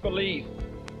 defeatist belief.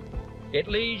 It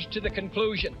leads to the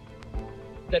conclusion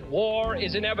that war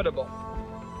is inevitable,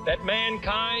 that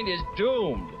mankind is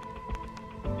doomed,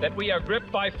 that we are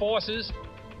gripped by forces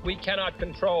we cannot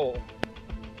control.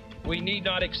 We need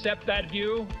not accept that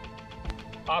view.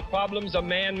 Our problems are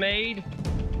man-made,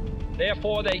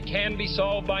 therefore they can be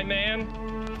solved by man,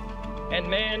 and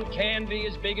man can be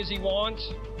as big as he wants.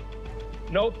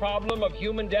 No problem of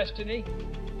human destiny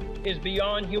is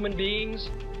beyond human beings.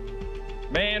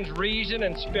 Man's reason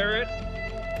and spirit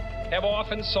have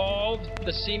often solved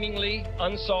the seemingly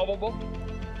unsolvable,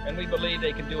 and we believe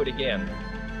they can do it again.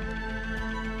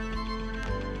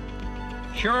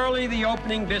 Surely the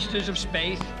opening vistas of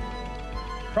space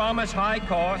promise high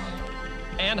costs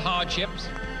and hardships,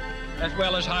 as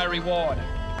well as high reward.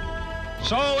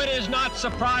 So it is not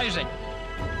surprising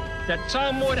that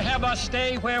some would have us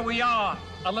stay where we are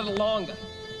a little longer,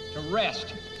 to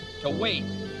rest, to wait.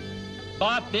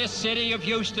 But this city of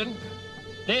Houston,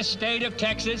 this state of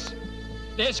Texas,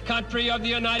 this country of the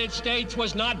United States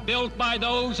was not built by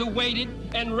those who waited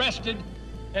and rested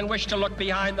and wished to look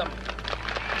behind them.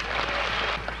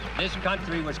 This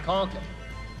country was conquered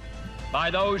by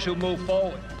those who move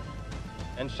forward,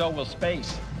 and so will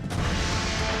space.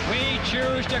 We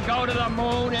choose to go to the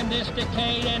moon in this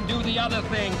decade and do the other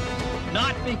thing,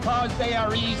 not because they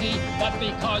are easy, but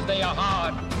because they are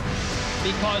hard.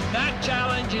 Because that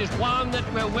challenge is one that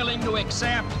we're willing to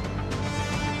accept.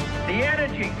 The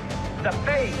energy, the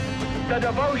faith, the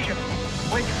devotion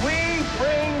which we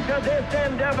bring to this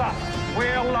endeavor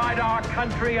will light our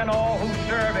country and all who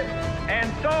serve it. And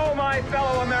so, my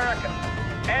fellow Americans,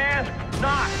 ask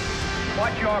not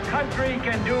what your country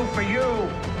can do for you.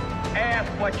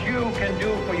 Ask what you can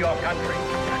do for your country.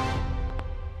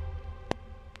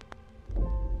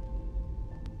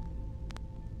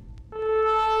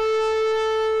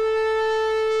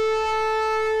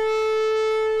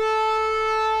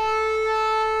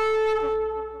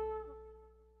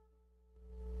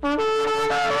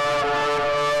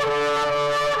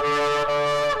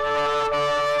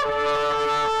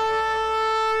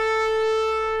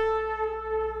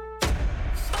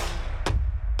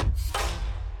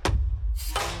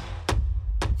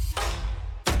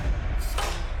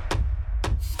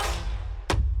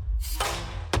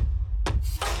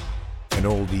 An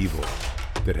old evil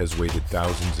that has waited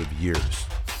thousands of years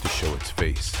to show its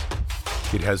face.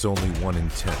 It has only one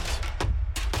intent: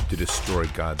 to destroy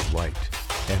God's light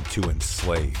and to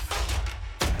enslave.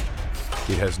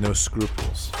 It has no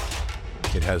scruples.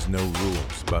 It has no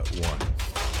rules but one: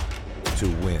 to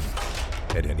win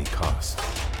at any cost.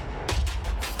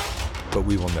 But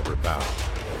we will never bow,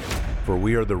 for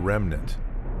we are the remnant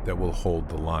that will hold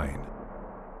the line.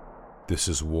 This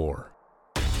is war.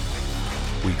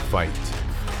 We fight,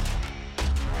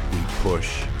 we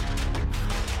push,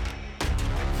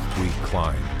 we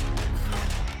climb.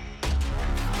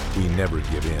 We never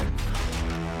give in.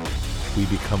 We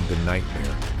become the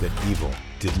nightmare that evil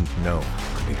didn't know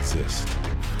could exist.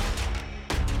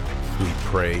 We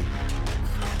pray,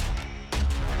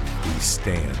 we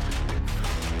stand.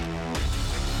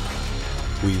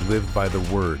 We live by the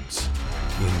words,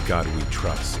 "In God we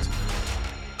trust."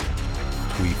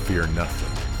 We fear nothing.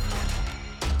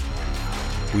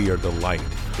 We are the light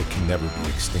that can never be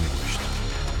extinguished.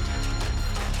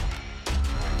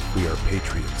 We are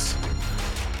patriots.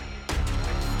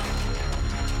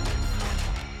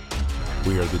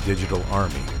 We are the digital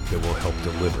army that will help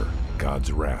deliver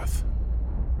God's wrath.